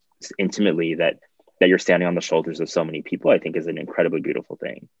intimately that you're standing on the shoulders of so many people, I think is an incredibly beautiful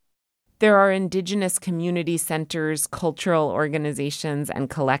thing. There are Indigenous community centers, cultural organizations and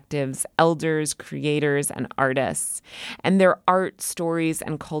collectives, elders, creators, and artists. And their art, stories,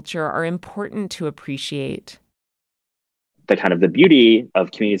 and culture are important to appreciate. The kind of the beauty of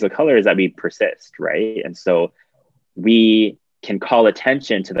communities of color is that we persist, right? And so we can call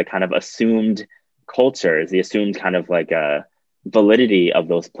attention to the kind of assumed cultures, the assumed kind of like a validity of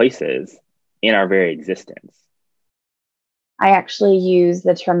those places in our very existence. I actually use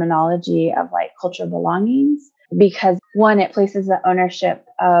the terminology of like cultural belongings because one, it places the ownership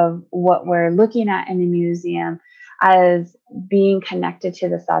of what we're looking at in a museum as being connected to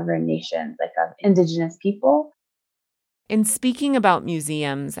the sovereign nations, like of Indigenous people. In speaking about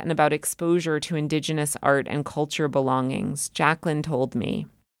museums and about exposure to Indigenous art and culture belongings, Jacqueline told me,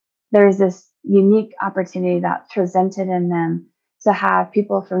 there's this unique opportunity that's presented in them to have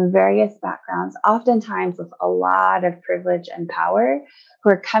people from various backgrounds, oftentimes with a lot of privilege and power, who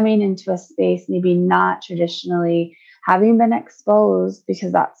are coming into a space maybe not traditionally having been exposed,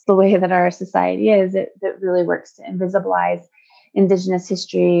 because that's the way that our society is. It really works to invisibilize Indigenous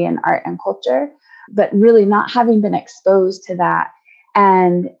history and art and culture, but really not having been exposed to that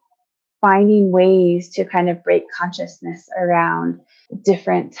and finding ways to kind of break consciousness around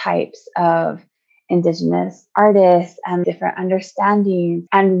different types of Indigenous artists and different understandings,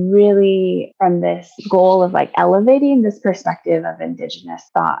 and really from this goal of like elevating this perspective of Indigenous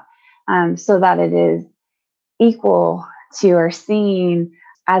thought, so that it is equal to or seen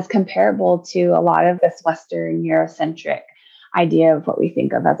as comparable to a lot of this Western Eurocentric idea of what we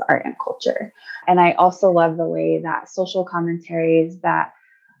think of as art and culture. And I also love the way that social commentaries that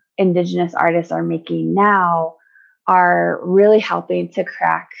Indigenous artists are making now are really helping to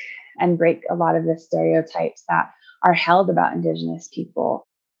crack and break a lot of the stereotypes that are held about Indigenous people.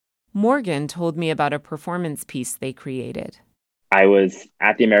 Morgan told me about a performance piece they created. I was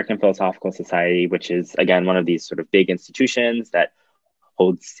at the American Philosophical Society, which is, again, one of these sort of big institutions that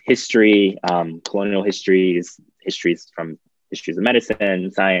holds history, colonial histories of medicine,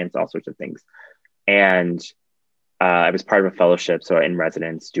 science, all sorts of things. And I was part of a fellowship, so in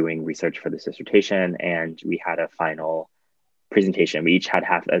residence doing research for this dissertation, and we had a final presentation. We each had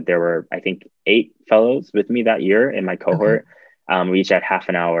there were, I think, 8 fellows with me that year in my cohort. Okay. We each had half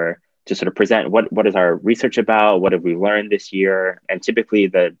an hour to sort of present what is our research about, what have we learned this year. And typically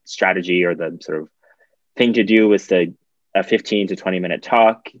the strategy or the sort of thing to do was a 15 to 20 minute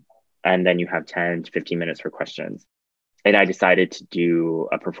talk, and then you have 10 to 15 minutes for questions. And I decided to do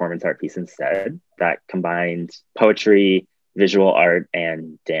a performance art piece instead that combined poetry, visual art,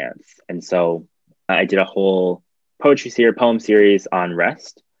 and dance. And so I did a whole poem series on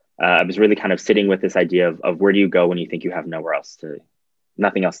rest. I was really kind of sitting with this idea of where do you go when you think you have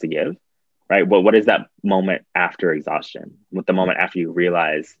nothing else to give, right? What is that moment after exhaustion? What the moment after you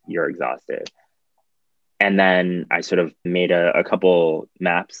realize you're exhausted? And then I sort of made a couple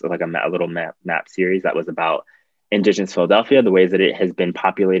maps, like a little map series that was about Indigenous Philadelphia, the ways that it has been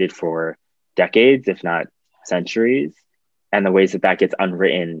populated for decades, if not centuries, and the ways that gets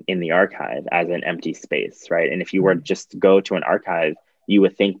unwritten in the archive as an empty space, right? And if you were just to go to an archive, you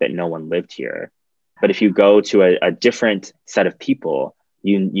would think that no one lived here. But if you go to a different set of people,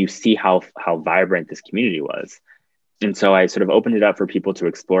 you see how vibrant this community was. And so I sort of opened it up for people to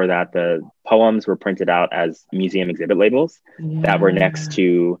explore that. The poems were printed out as museum exhibit labels that were next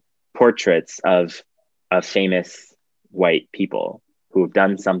to portraits of famous white people who have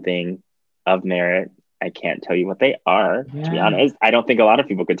done something of merit. I can't tell you what they are, to be honest. I don't think a lot of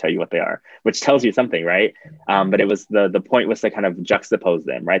people could tell you what they are, which tells you something, right? But it was the point was to kind of juxtapose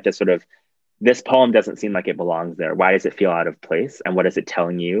them, right? This sort of, this poem doesn't seem like it belongs there. Why does it feel out of place? And what is it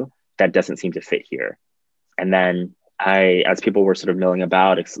telling you that doesn't seem to fit here? And then as people were sort of milling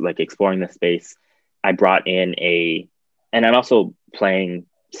about, exploring the space, I brought in and I'm also playing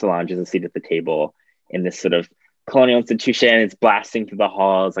Solange as a seat at the table in this sort of colonial institution. It's blasting through the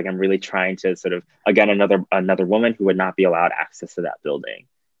halls. Like I'm really trying to sort of, again, another woman who would not be allowed access to that building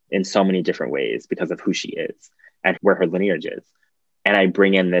in so many different ways because of who she is and where her lineage is. And I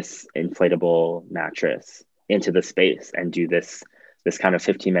bring in this inflatable mattress into the space and do this kind of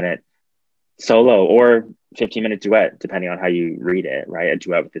 15-minute solo or 15-minute duet, depending on how you read it, right? A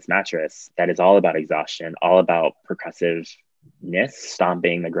duet with this mattress that is all about exhaustion, all about percussiveness,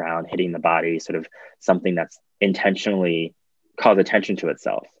 stomping the ground, hitting the body, sort of something that's intentionally calls attention to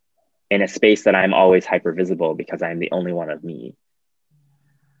itself in a space that I'm always hyper visible because I'm the only one of me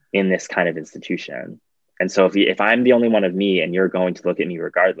in this kind of institution. And so if I'm the only one of me and you're going to look at me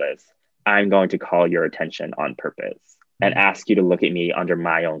regardless, I'm going to call your attention on purpose and ask you to look at me under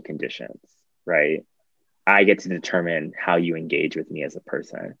my own conditions, right? I get to determine how you engage with me as a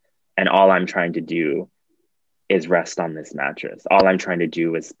person. And all I'm trying to do is rest on this mattress. All I'm trying to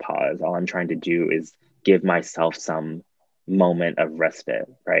do is pause. All I'm trying to do is give myself some moment of respite,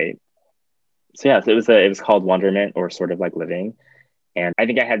 right? So yeah, so it was called Wonderment, or sort of like living. And I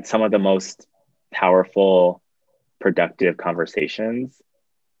think I had some of the most powerful, productive conversations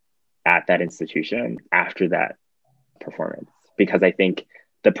at that institution after that performance, because I think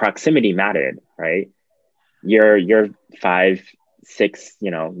the proximity mattered, right? You're 5, 6,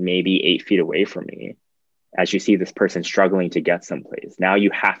 maybe 8 feet away from me as you see this person struggling to get someplace. Now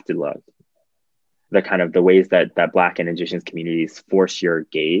you have to look. The ways that Black and Indigenous communities force your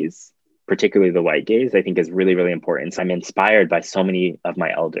gaze, particularly the white gaze, I think is really, really important. So I'm inspired by so many of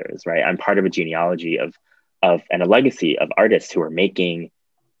my elders, right? I'm part of a genealogy of and a legacy of artists who are making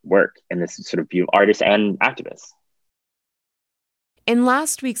work in this sort of view, artists and activists. In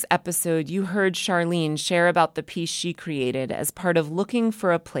last week's episode, you heard Charlene share about the piece she created as part of Looking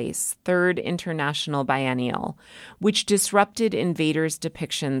for a Place, Third International Biennial, which disrupted invaders'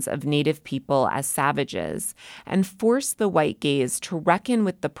 depictions of Native people as savages and forced the white gaze to reckon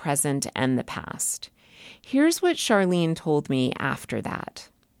with the present and the past. Here's what Charlene told me after that.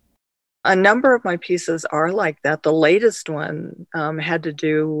 A number of my pieces are like that. The latest one had to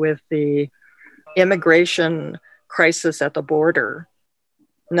do with the immigration crisis at the border.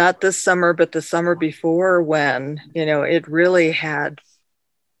 Not this summer, but the summer before, when, it really had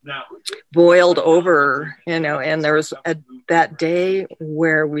boiled over, and there was that day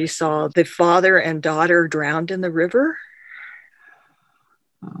where we saw the father and daughter drowned in the river.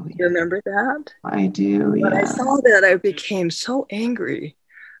 Oh, yeah. You remember that? I do, yeah. When I saw that, I became so angry.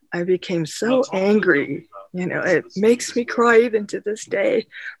 It makes me cry even to this day.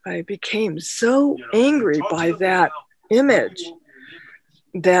 I became so angry by that image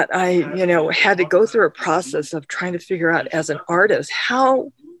that I, had to go through a process of trying to figure out as an artist,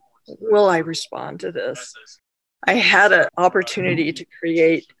 how will I respond to this? I had an opportunity to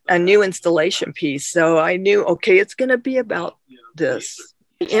create a new installation piece. So I knew, okay, it's going to be about this.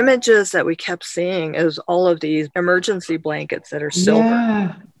 The images that we kept seeing is all of these emergency blankets that are silver.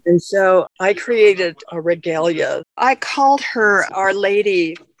 Yeah. And so I created a regalia. I called her Our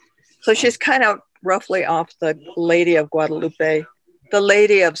Lady. So she's kind of roughly off the Lady of Guadalupe, the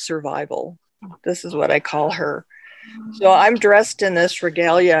Lady of Survival. This is what I call her. So I'm dressed in this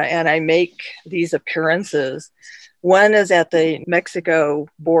regalia and I make these appearances. One is at the Mexico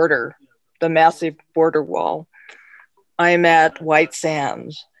border, the massive border wall. I'm at White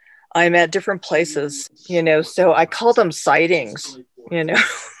Sands. I'm at different places, so I call them sightings, Wow.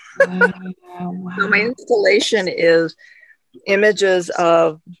 So my installation is images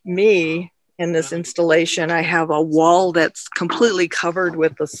of me in this installation. I have a wall that's completely covered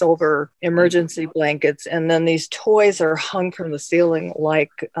with the silver emergency blankets. And then these toys are hung from the ceiling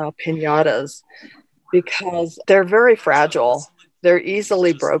like piñatas because they're very fragile. They're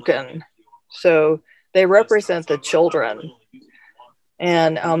easily broken. So they represent the children.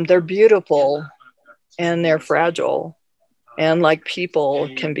 And they're beautiful and they're fragile. And like people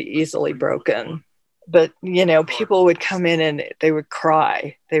can be easily broken. But, people would come in and they would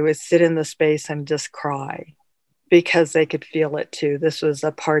cry. They would sit in the space and just cry because they could feel it too. This was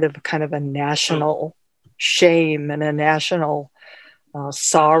a part of kind of a national shame and a national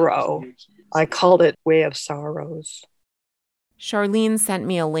sorrow. I called it Way of Sorrows. Charlene sent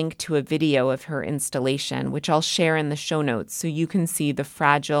me a link to a video of her installation, which I'll share in the show notes so you can see the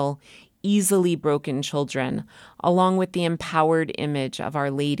fragile, easily broken children, along with the empowered image of Our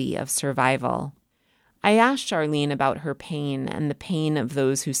Lady of Survival. I asked Charlene about her pain and the pain of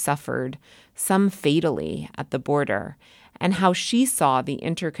those who suffered, some fatally, at the border, and how she saw the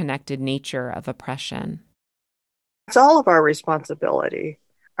interconnected nature of oppression. It's all of our responsibility.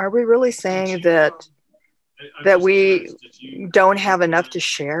 Are we really saying that that we don't have enough to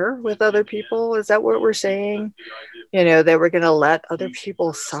share with other people? Is that what we're saying? That we're going to let other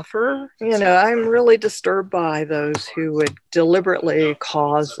people suffer? I'm really disturbed by those who would deliberately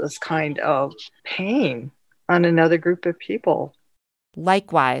cause this kind of pain on another group of people.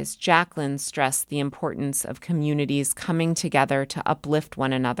 Likewise, Jacqueline stressed the importance of communities coming together to uplift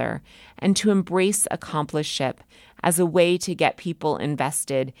one another and to embrace accompliceship as a way to get people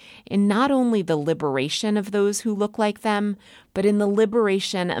invested in not only the liberation of those who look like them, but in the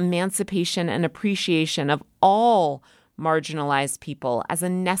liberation, emancipation, and appreciation of all marginalized people as a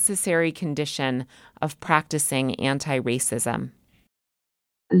necessary condition of practicing anti-racism.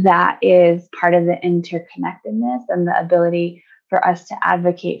 That is part of the interconnectedness and the ability for us to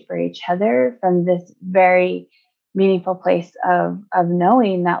advocate for each other from this very meaningful place of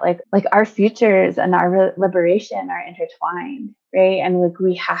knowing that like our futures and our liberation are intertwined, right? And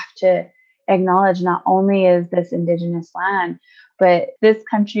we have to acknowledge not only is this Indigenous land, but this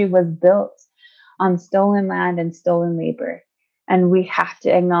country was built on stolen land and stolen labor. And we have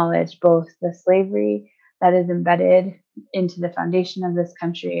to acknowledge both the slavery that is embedded into the foundation of this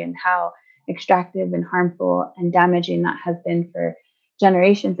country and how extractive and harmful and damaging that has been for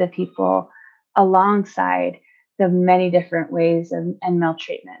generations of people, alongside the many different ways and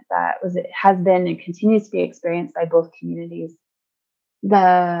maltreatment that has been and continues to be experienced by both communities.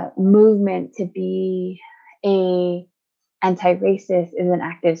 The movement to be a anti-racist is an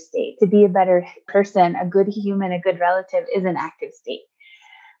active state. To be a better person, a good human, a good relative is an active state.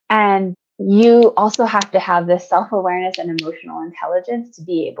 And you also have to have this self-awareness and emotional intelligence to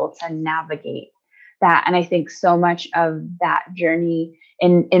be able to navigate that. And I think so much of that journey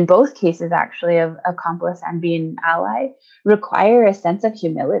in both cases, actually, of accomplice and being ally, require a sense of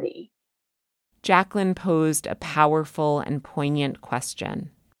humility. Jacqueline posed a powerful and poignant question.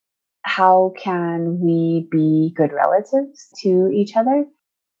 How can we be good relatives to each other?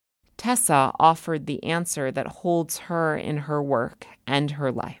 Tessa offered the answer that holds her in her work and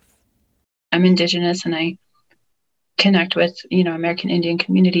her life. I'm Indigenous and I connect with, American Indian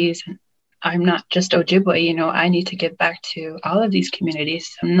communities. And I'm not just Ojibwe, I need to give back to all of these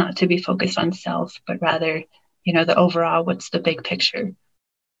communities, not to be focused on self, but rather, the overall, what's the big picture?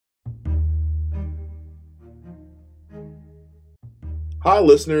 Hi,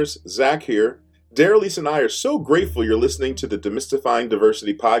 listeners. Zach here. Darylise and I are so grateful you're listening to the Demystifying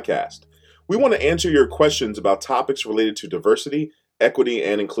Diversity podcast. We want to answer your questions about topics related to diversity, equity,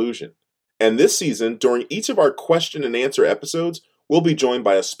 and inclusion. And this season, during each of our question and answer episodes, we'll be joined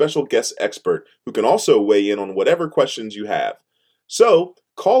by a special guest expert who can also weigh in on whatever questions you have. So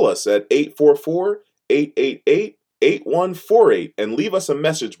call us at 844-888-8148 and leave us a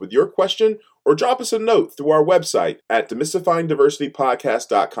message with your question or drop us a note through our website at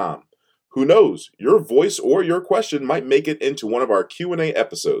demystifyingdiversitypodcast.com. Who knows, your voice or your question might make it into one of our Q&A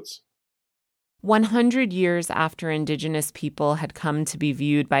episodes. 100 years after Indigenous people had come to be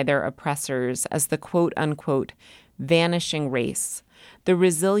viewed by their oppressors as the quote-unquote vanishing race, the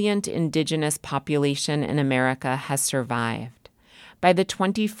resilient Indigenous population in America has survived. By the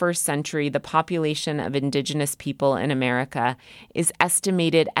 21st century, the population of Indigenous people in America is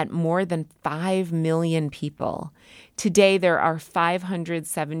estimated at more than 5 million people. Today, there are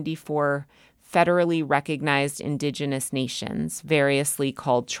 574 federally recognized Indigenous nations, variously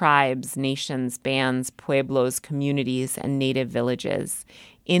called tribes, nations, bands, pueblos, communities, and native villages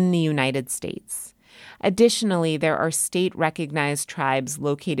in the United States. Additionally, there are state-recognized tribes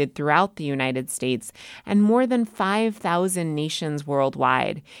located throughout the United States and more than 5,000 nations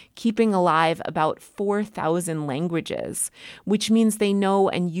worldwide, keeping alive about 4,000 languages, which means they know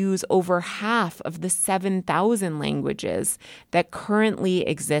and use over half of the 7,000 languages that currently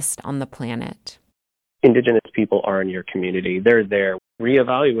exist on the planet. Indigenous people are in your community. They're there.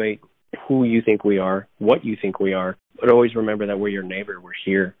 Reevaluate who you think we are, what you think we are, but always remember that we're your neighbor. We're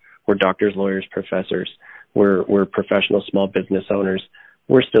here. We're doctors, lawyers, professors. We're professional small business owners.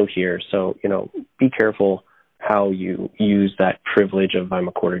 We're still here. So, be careful how you use that privilege of I'm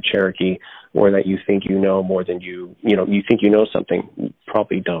a quarter Cherokee, or that you think you know more than you think you know something. You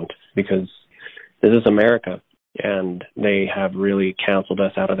probably don't, because this is America, and they have really canceled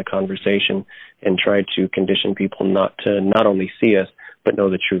us out of the conversation and tried to condition people not only see us, but know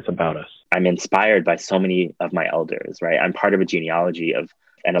the truth about us. I'm inspired by so many of my elders, right? I'm part of a genealogy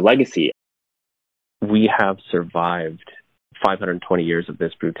and a legacy. We have survived 520 years of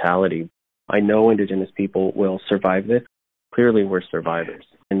this brutality. I know Indigenous people will survive this. Clearly, we're survivors.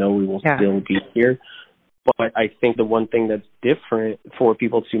 I know we will still be here. But I think the one thing that's different for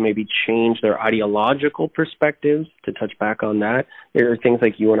people to maybe change their ideological perspectives, to touch back on that, there are things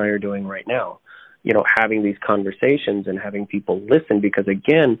like you and I are doing right now. having these conversations and having people listen, because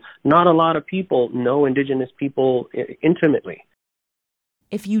again, not a lot of people know Indigenous people intimately.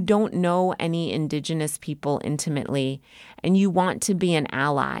 If you don't know any Indigenous people intimately and you want to be an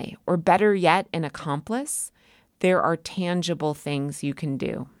ally, or better yet, an accomplice, there are tangible things you can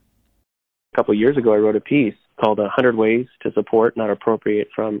do. A couple of years ago, I wrote a piece called 100 Ways to Support Not Appropriate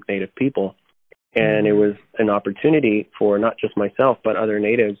from Native People. And it was an opportunity for not just myself, but other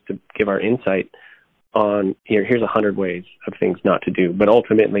Natives to give our insight on, here's 100 ways of things not to do. But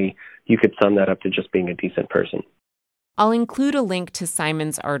ultimately, you could sum that up to just being a decent person. I'll include a link to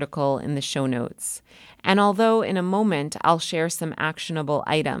Simon's article in the show notes. And although in a moment I'll share some actionable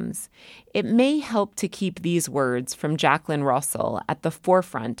items, it may help to keep these words from Jacqueline Russell at the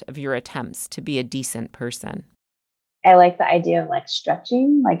forefront of your attempts to be a decent person. I like the idea of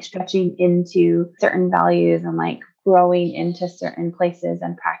stretching into certain values and growing into certain places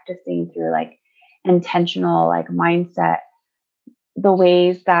and practicing through intentional mindset, the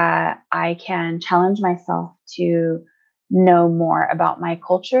ways that I can challenge myself to know more about my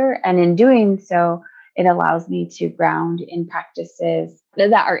culture. And in doing so, it allows me to ground in practices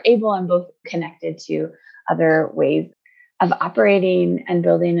that are able and both connected to other ways of operating and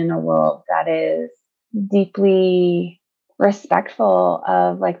building in a world that is deeply respectful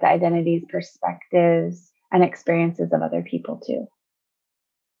of the identities, perspectives, and experiences of other people too.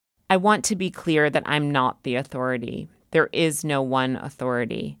 I want to be clear that I'm not the authority. There is no one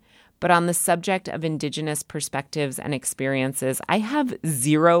authority. But on the subject of Indigenous perspectives and experiences, I have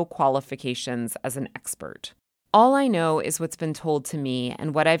zero qualifications as an expert. All I know is what's been told to me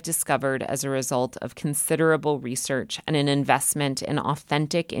and what I've discovered as a result of considerable research and an investment in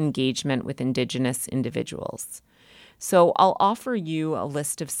authentic engagement with Indigenous individuals. So I'll offer you a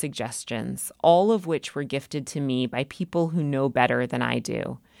list of suggestions, all of which were gifted to me by people who know better than I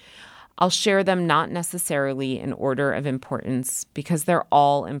do. I'll share them not necessarily in order of importance because they're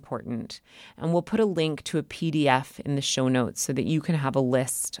all important, and we'll put a link to a PDF in the show notes so that you can have a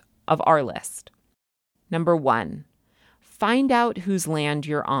list of our list. Number 1, find out whose land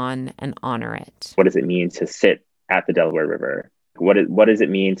you're on and honor it. What does it mean to sit at the Delaware River? What does it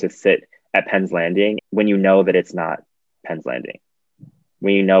mean to sit at Penn's Landing when you know that it's not Penn's Landing?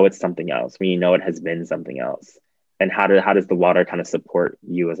 When you know it's something else, when you know it has been something else? And how does the water kind of support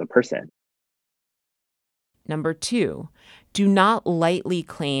you as a person? Number 2, do not lightly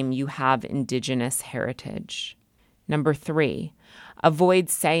claim you have Indigenous heritage. Number 3, avoid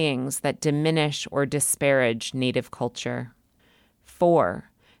sayings that diminish or disparage Native culture. 4,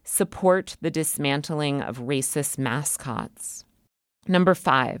 support the dismantling of racist mascots. Number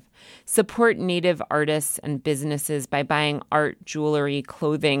 5, support Native artists and businesses by buying art, jewelry,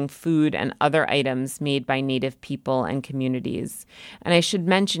 clothing, food, and other items made by Native people and communities. And I should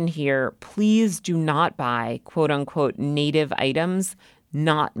mention here, please do not buy quote-unquote Native items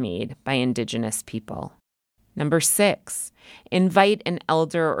not made by Indigenous people. Number 6, invite an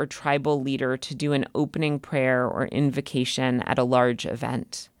elder or tribal leader to do an opening prayer or invocation at a large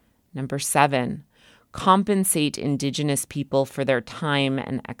event. Number 7, compensate Indigenous people for their time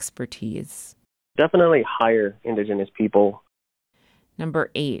and expertise. Definitely hire Indigenous people. Number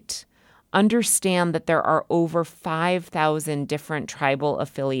 8, understand that there are over 5,000 different tribal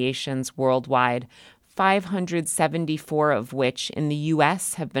affiliations worldwide, 574 of which in the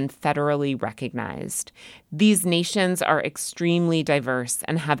U.S. have been federally recognized. These nations are extremely diverse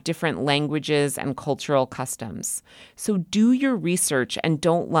and have different languages and cultural customs. So do your research and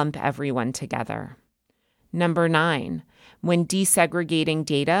don't lump everyone together. Number 9, when desegregating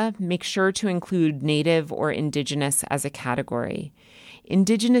data, make sure to include Native or Indigenous as a category.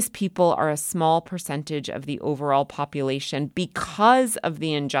 Indigenous people are a small percentage of the overall population because of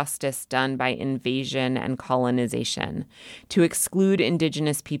the injustice done by invasion and colonization. To exclude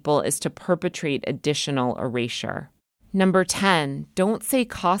Indigenous people is to perpetrate additional erasure. Number 10, don't say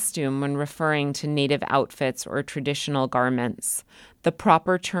costume when referring to Native outfits or traditional garments. The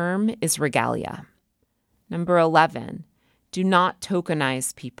proper term is regalia. Number 11, do not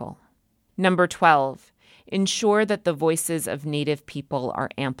tokenize people. Number 12, ensure that the voices of Native people are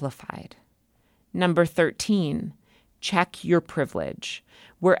amplified. Number 13, check your privilege.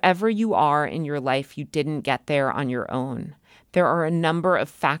 Wherever you are in your life, you didn't get there on your own. There are a number of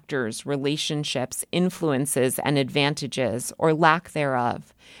factors, relationships, influences, and advantages, or lack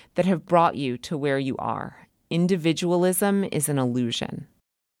thereof, that have brought you to where you are. Individualism is an illusion.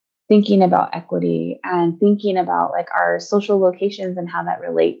 Thinking about equity and thinking about our social locations and how that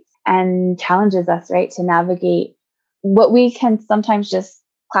relates and challenges us, right, to navigate what we can sometimes just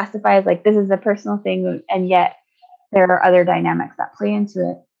classify as this is a personal thing, and yet there are other dynamics that play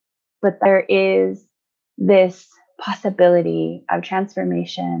into it. But there is this possibility of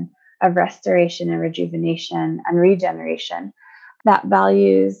transformation, of restoration and rejuvenation and regeneration that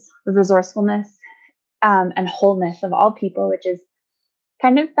values the resourcefulness and wholeness of all people, which is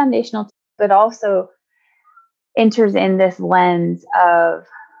kind of foundational, but also enters in this lens of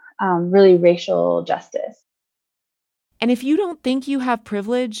really racial justice. And if you don't think you have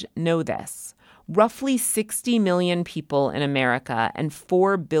privilege, know this. Roughly 60 million people in America and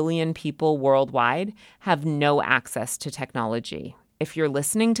 4 billion people worldwide have no access to technology. If you're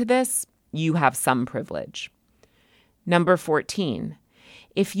listening to this, you have some privilege. Number 14.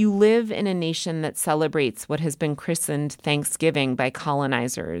 If you live in a nation that celebrates what has been christened Thanksgiving by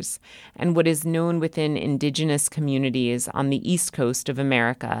colonizers and what is known within indigenous communities on the East Coast of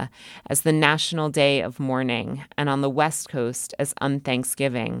America as the National Day of Mourning and on the West Coast as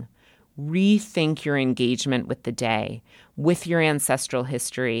Unthanksgiving, rethink your engagement with the day, with your ancestral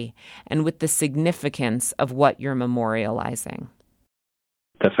history, and with the significance of what you're memorializing.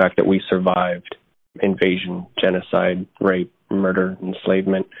 The fact that we survived invasion, genocide, rape, murder,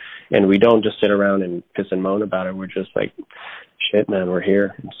 enslavement, and we don't just sit around and piss and moan about it. We're just like, shit, man, we're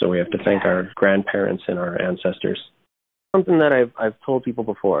here. So we have to thank our grandparents and our ancestors. Something that I've told people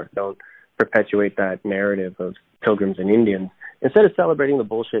before, don't perpetuate that narrative of Pilgrims and Indians. Instead of celebrating the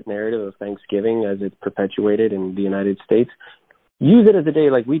bullshit narrative of Thanksgiving as it's perpetuated in the United States, use it as a day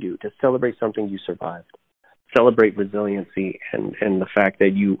like we do to celebrate something you survived. Celebrate resiliency and the fact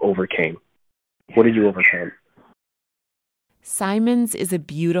that you overcame. What did you overcome? Simon's is a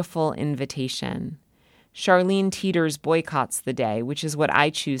beautiful invitation. Charlene Teeters boycotts the day, which is what I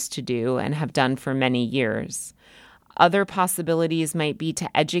choose to do and have done for many years. Other possibilities might be to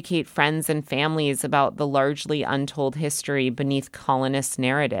educate friends and families about the largely untold history beneath colonist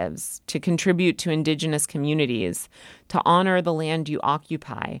narratives, to contribute to indigenous communities, to honor the land you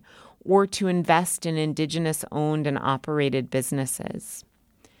occupy, or to invest in indigenous-owned and operated businesses.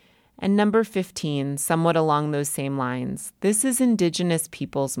 And number 15, somewhat along those same lines, this is Indigenous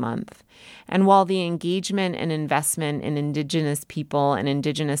Peoples Month. And while the engagement and investment in Indigenous people and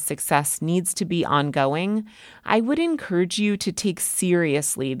Indigenous success needs to be ongoing, I would encourage you to take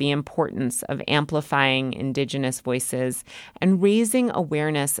seriously the importance of amplifying Indigenous voices and raising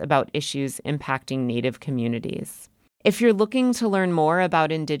awareness about issues impacting Native communities. If you're looking to learn more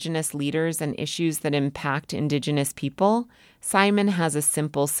about Indigenous leaders and issues that impact Indigenous people, Simon has a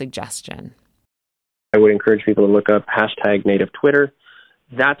simple suggestion. I would encourage people to look up #Native Twitter.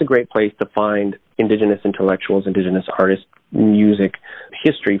 That's a great place to find Indigenous intellectuals, Indigenous artists, music,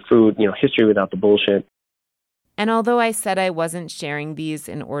 history, food, history without the bullshit. And although I said I wasn't sharing these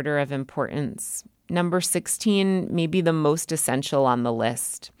in order of importance, number 16 may be the most essential on the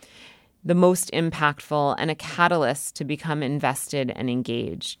list, the most impactful, and a catalyst to become invested and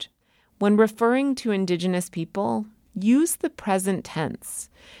engaged. When referring to Indigenous people, use the present tense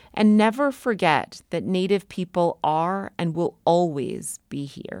and never forget that Native people are and will always be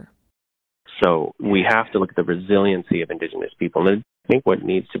here. So we have to look at the resiliency of Indigenous people. And I think what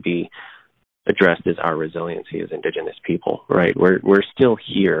needs to be addressed is our resiliency as Indigenous people, right? We're still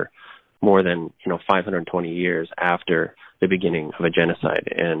here more than 520 years after the beginning of a genocide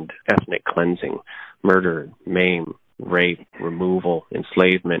and ethnic cleansing, murder, maim, rape, removal,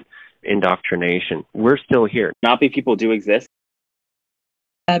 enslavement, indoctrination. We're still here. Napi people do exist.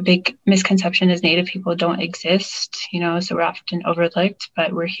 A big misconception is Native people don't exist, so we're often overlooked,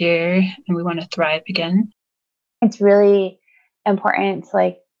 but we're here and we want to thrive again. It's really important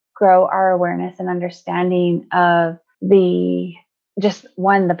to grow our awareness and understanding of the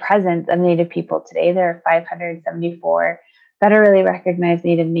presence of Native people today. There are 574 federally recognized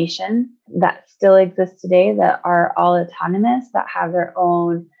Native nations that still exist today that are all autonomous, that have their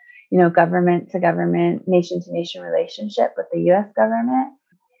own, government to government, nation to nation relationship with the US government.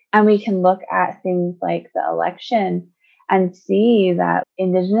 And we can look at things like the election and see that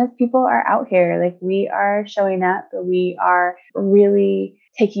Indigenous people are out here. We are showing up, we are really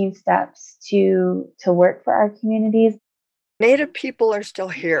taking steps to work for our communities. Native people are still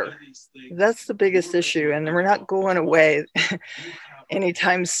here. That's the biggest issue, and we're not going away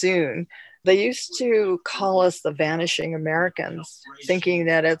anytime soon. They used to call us the vanishing Americans, thinking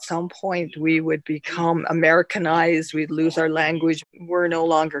that at some point we would become Americanized, we'd lose our language. We're no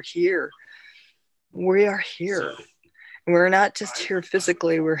longer here. We are here. We're not just here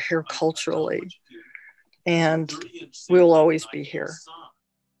physically, we're here culturally, and we'll always be here.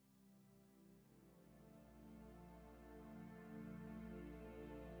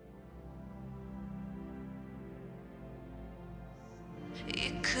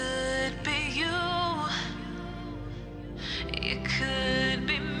 It could be you, it could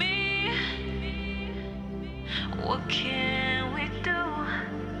be me.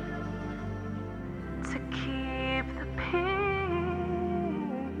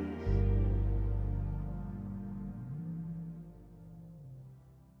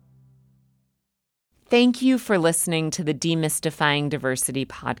 Thank you for listening to the Demystifying Diversity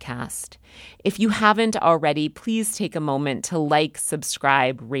podcast. If you haven't already, please take a moment to like,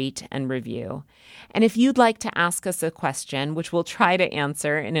 subscribe, rate, and review. And if you'd like to ask us a question, which we'll try to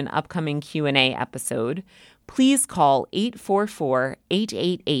answer in an upcoming Q&A episode, please call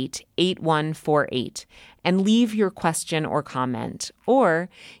 844-888-8148 and leave your question or comment. Or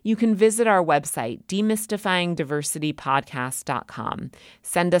you can visit our website, demystifyingdiversitypodcast.com.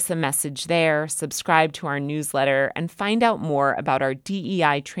 Send us a message there, subscribe to our newsletter, and find out more about our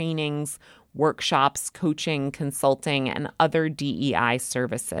DEI trainings, workshops, coaching, consulting, and other DEI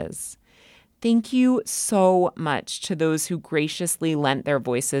services. Thank you so much to those who graciously lent their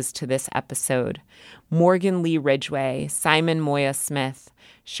voices to this episode. Morgan Lee Ridgway, Simon Moya Smith,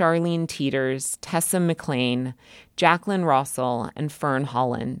 Charlene Teeters, Tessa McLean, Jacqueline Rossell, and Fern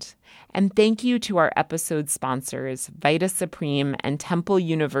Holland. And thank you to our episode sponsors, Vita Supreme and Temple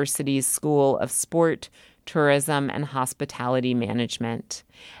University's School of Sport, Tourism, and Hospitality Management.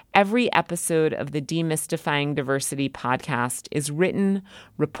 Every episode of the Demystifying Diversity podcast is written,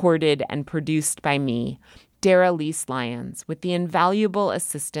 reported, and produced by me, Dara Lease Lyons, with the invaluable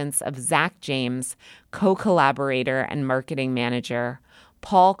assistance of Zach James, co-collaborator and marketing manager,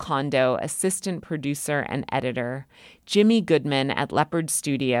 Paul Kondo, assistant producer and editor, Jimmy Goodman at Leopard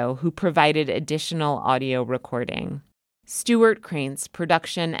Studio, who provided additional audio recording, Stuart Cranes,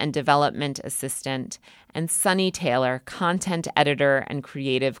 production and development assistant, and Sunny Taylor, content editor and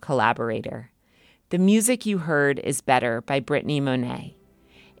creative collaborator. The music you heard is Better by Brittany Monet.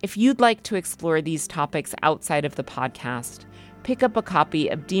 If you'd like to explore these topics outside of the podcast, pick up a copy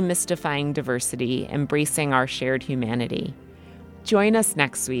of Demystifying Diversity, Embracing Our Shared Humanity. Join us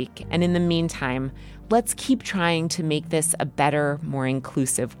next week, and in the meantime, let's keep trying to make this a better, more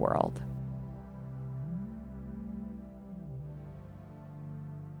inclusive world.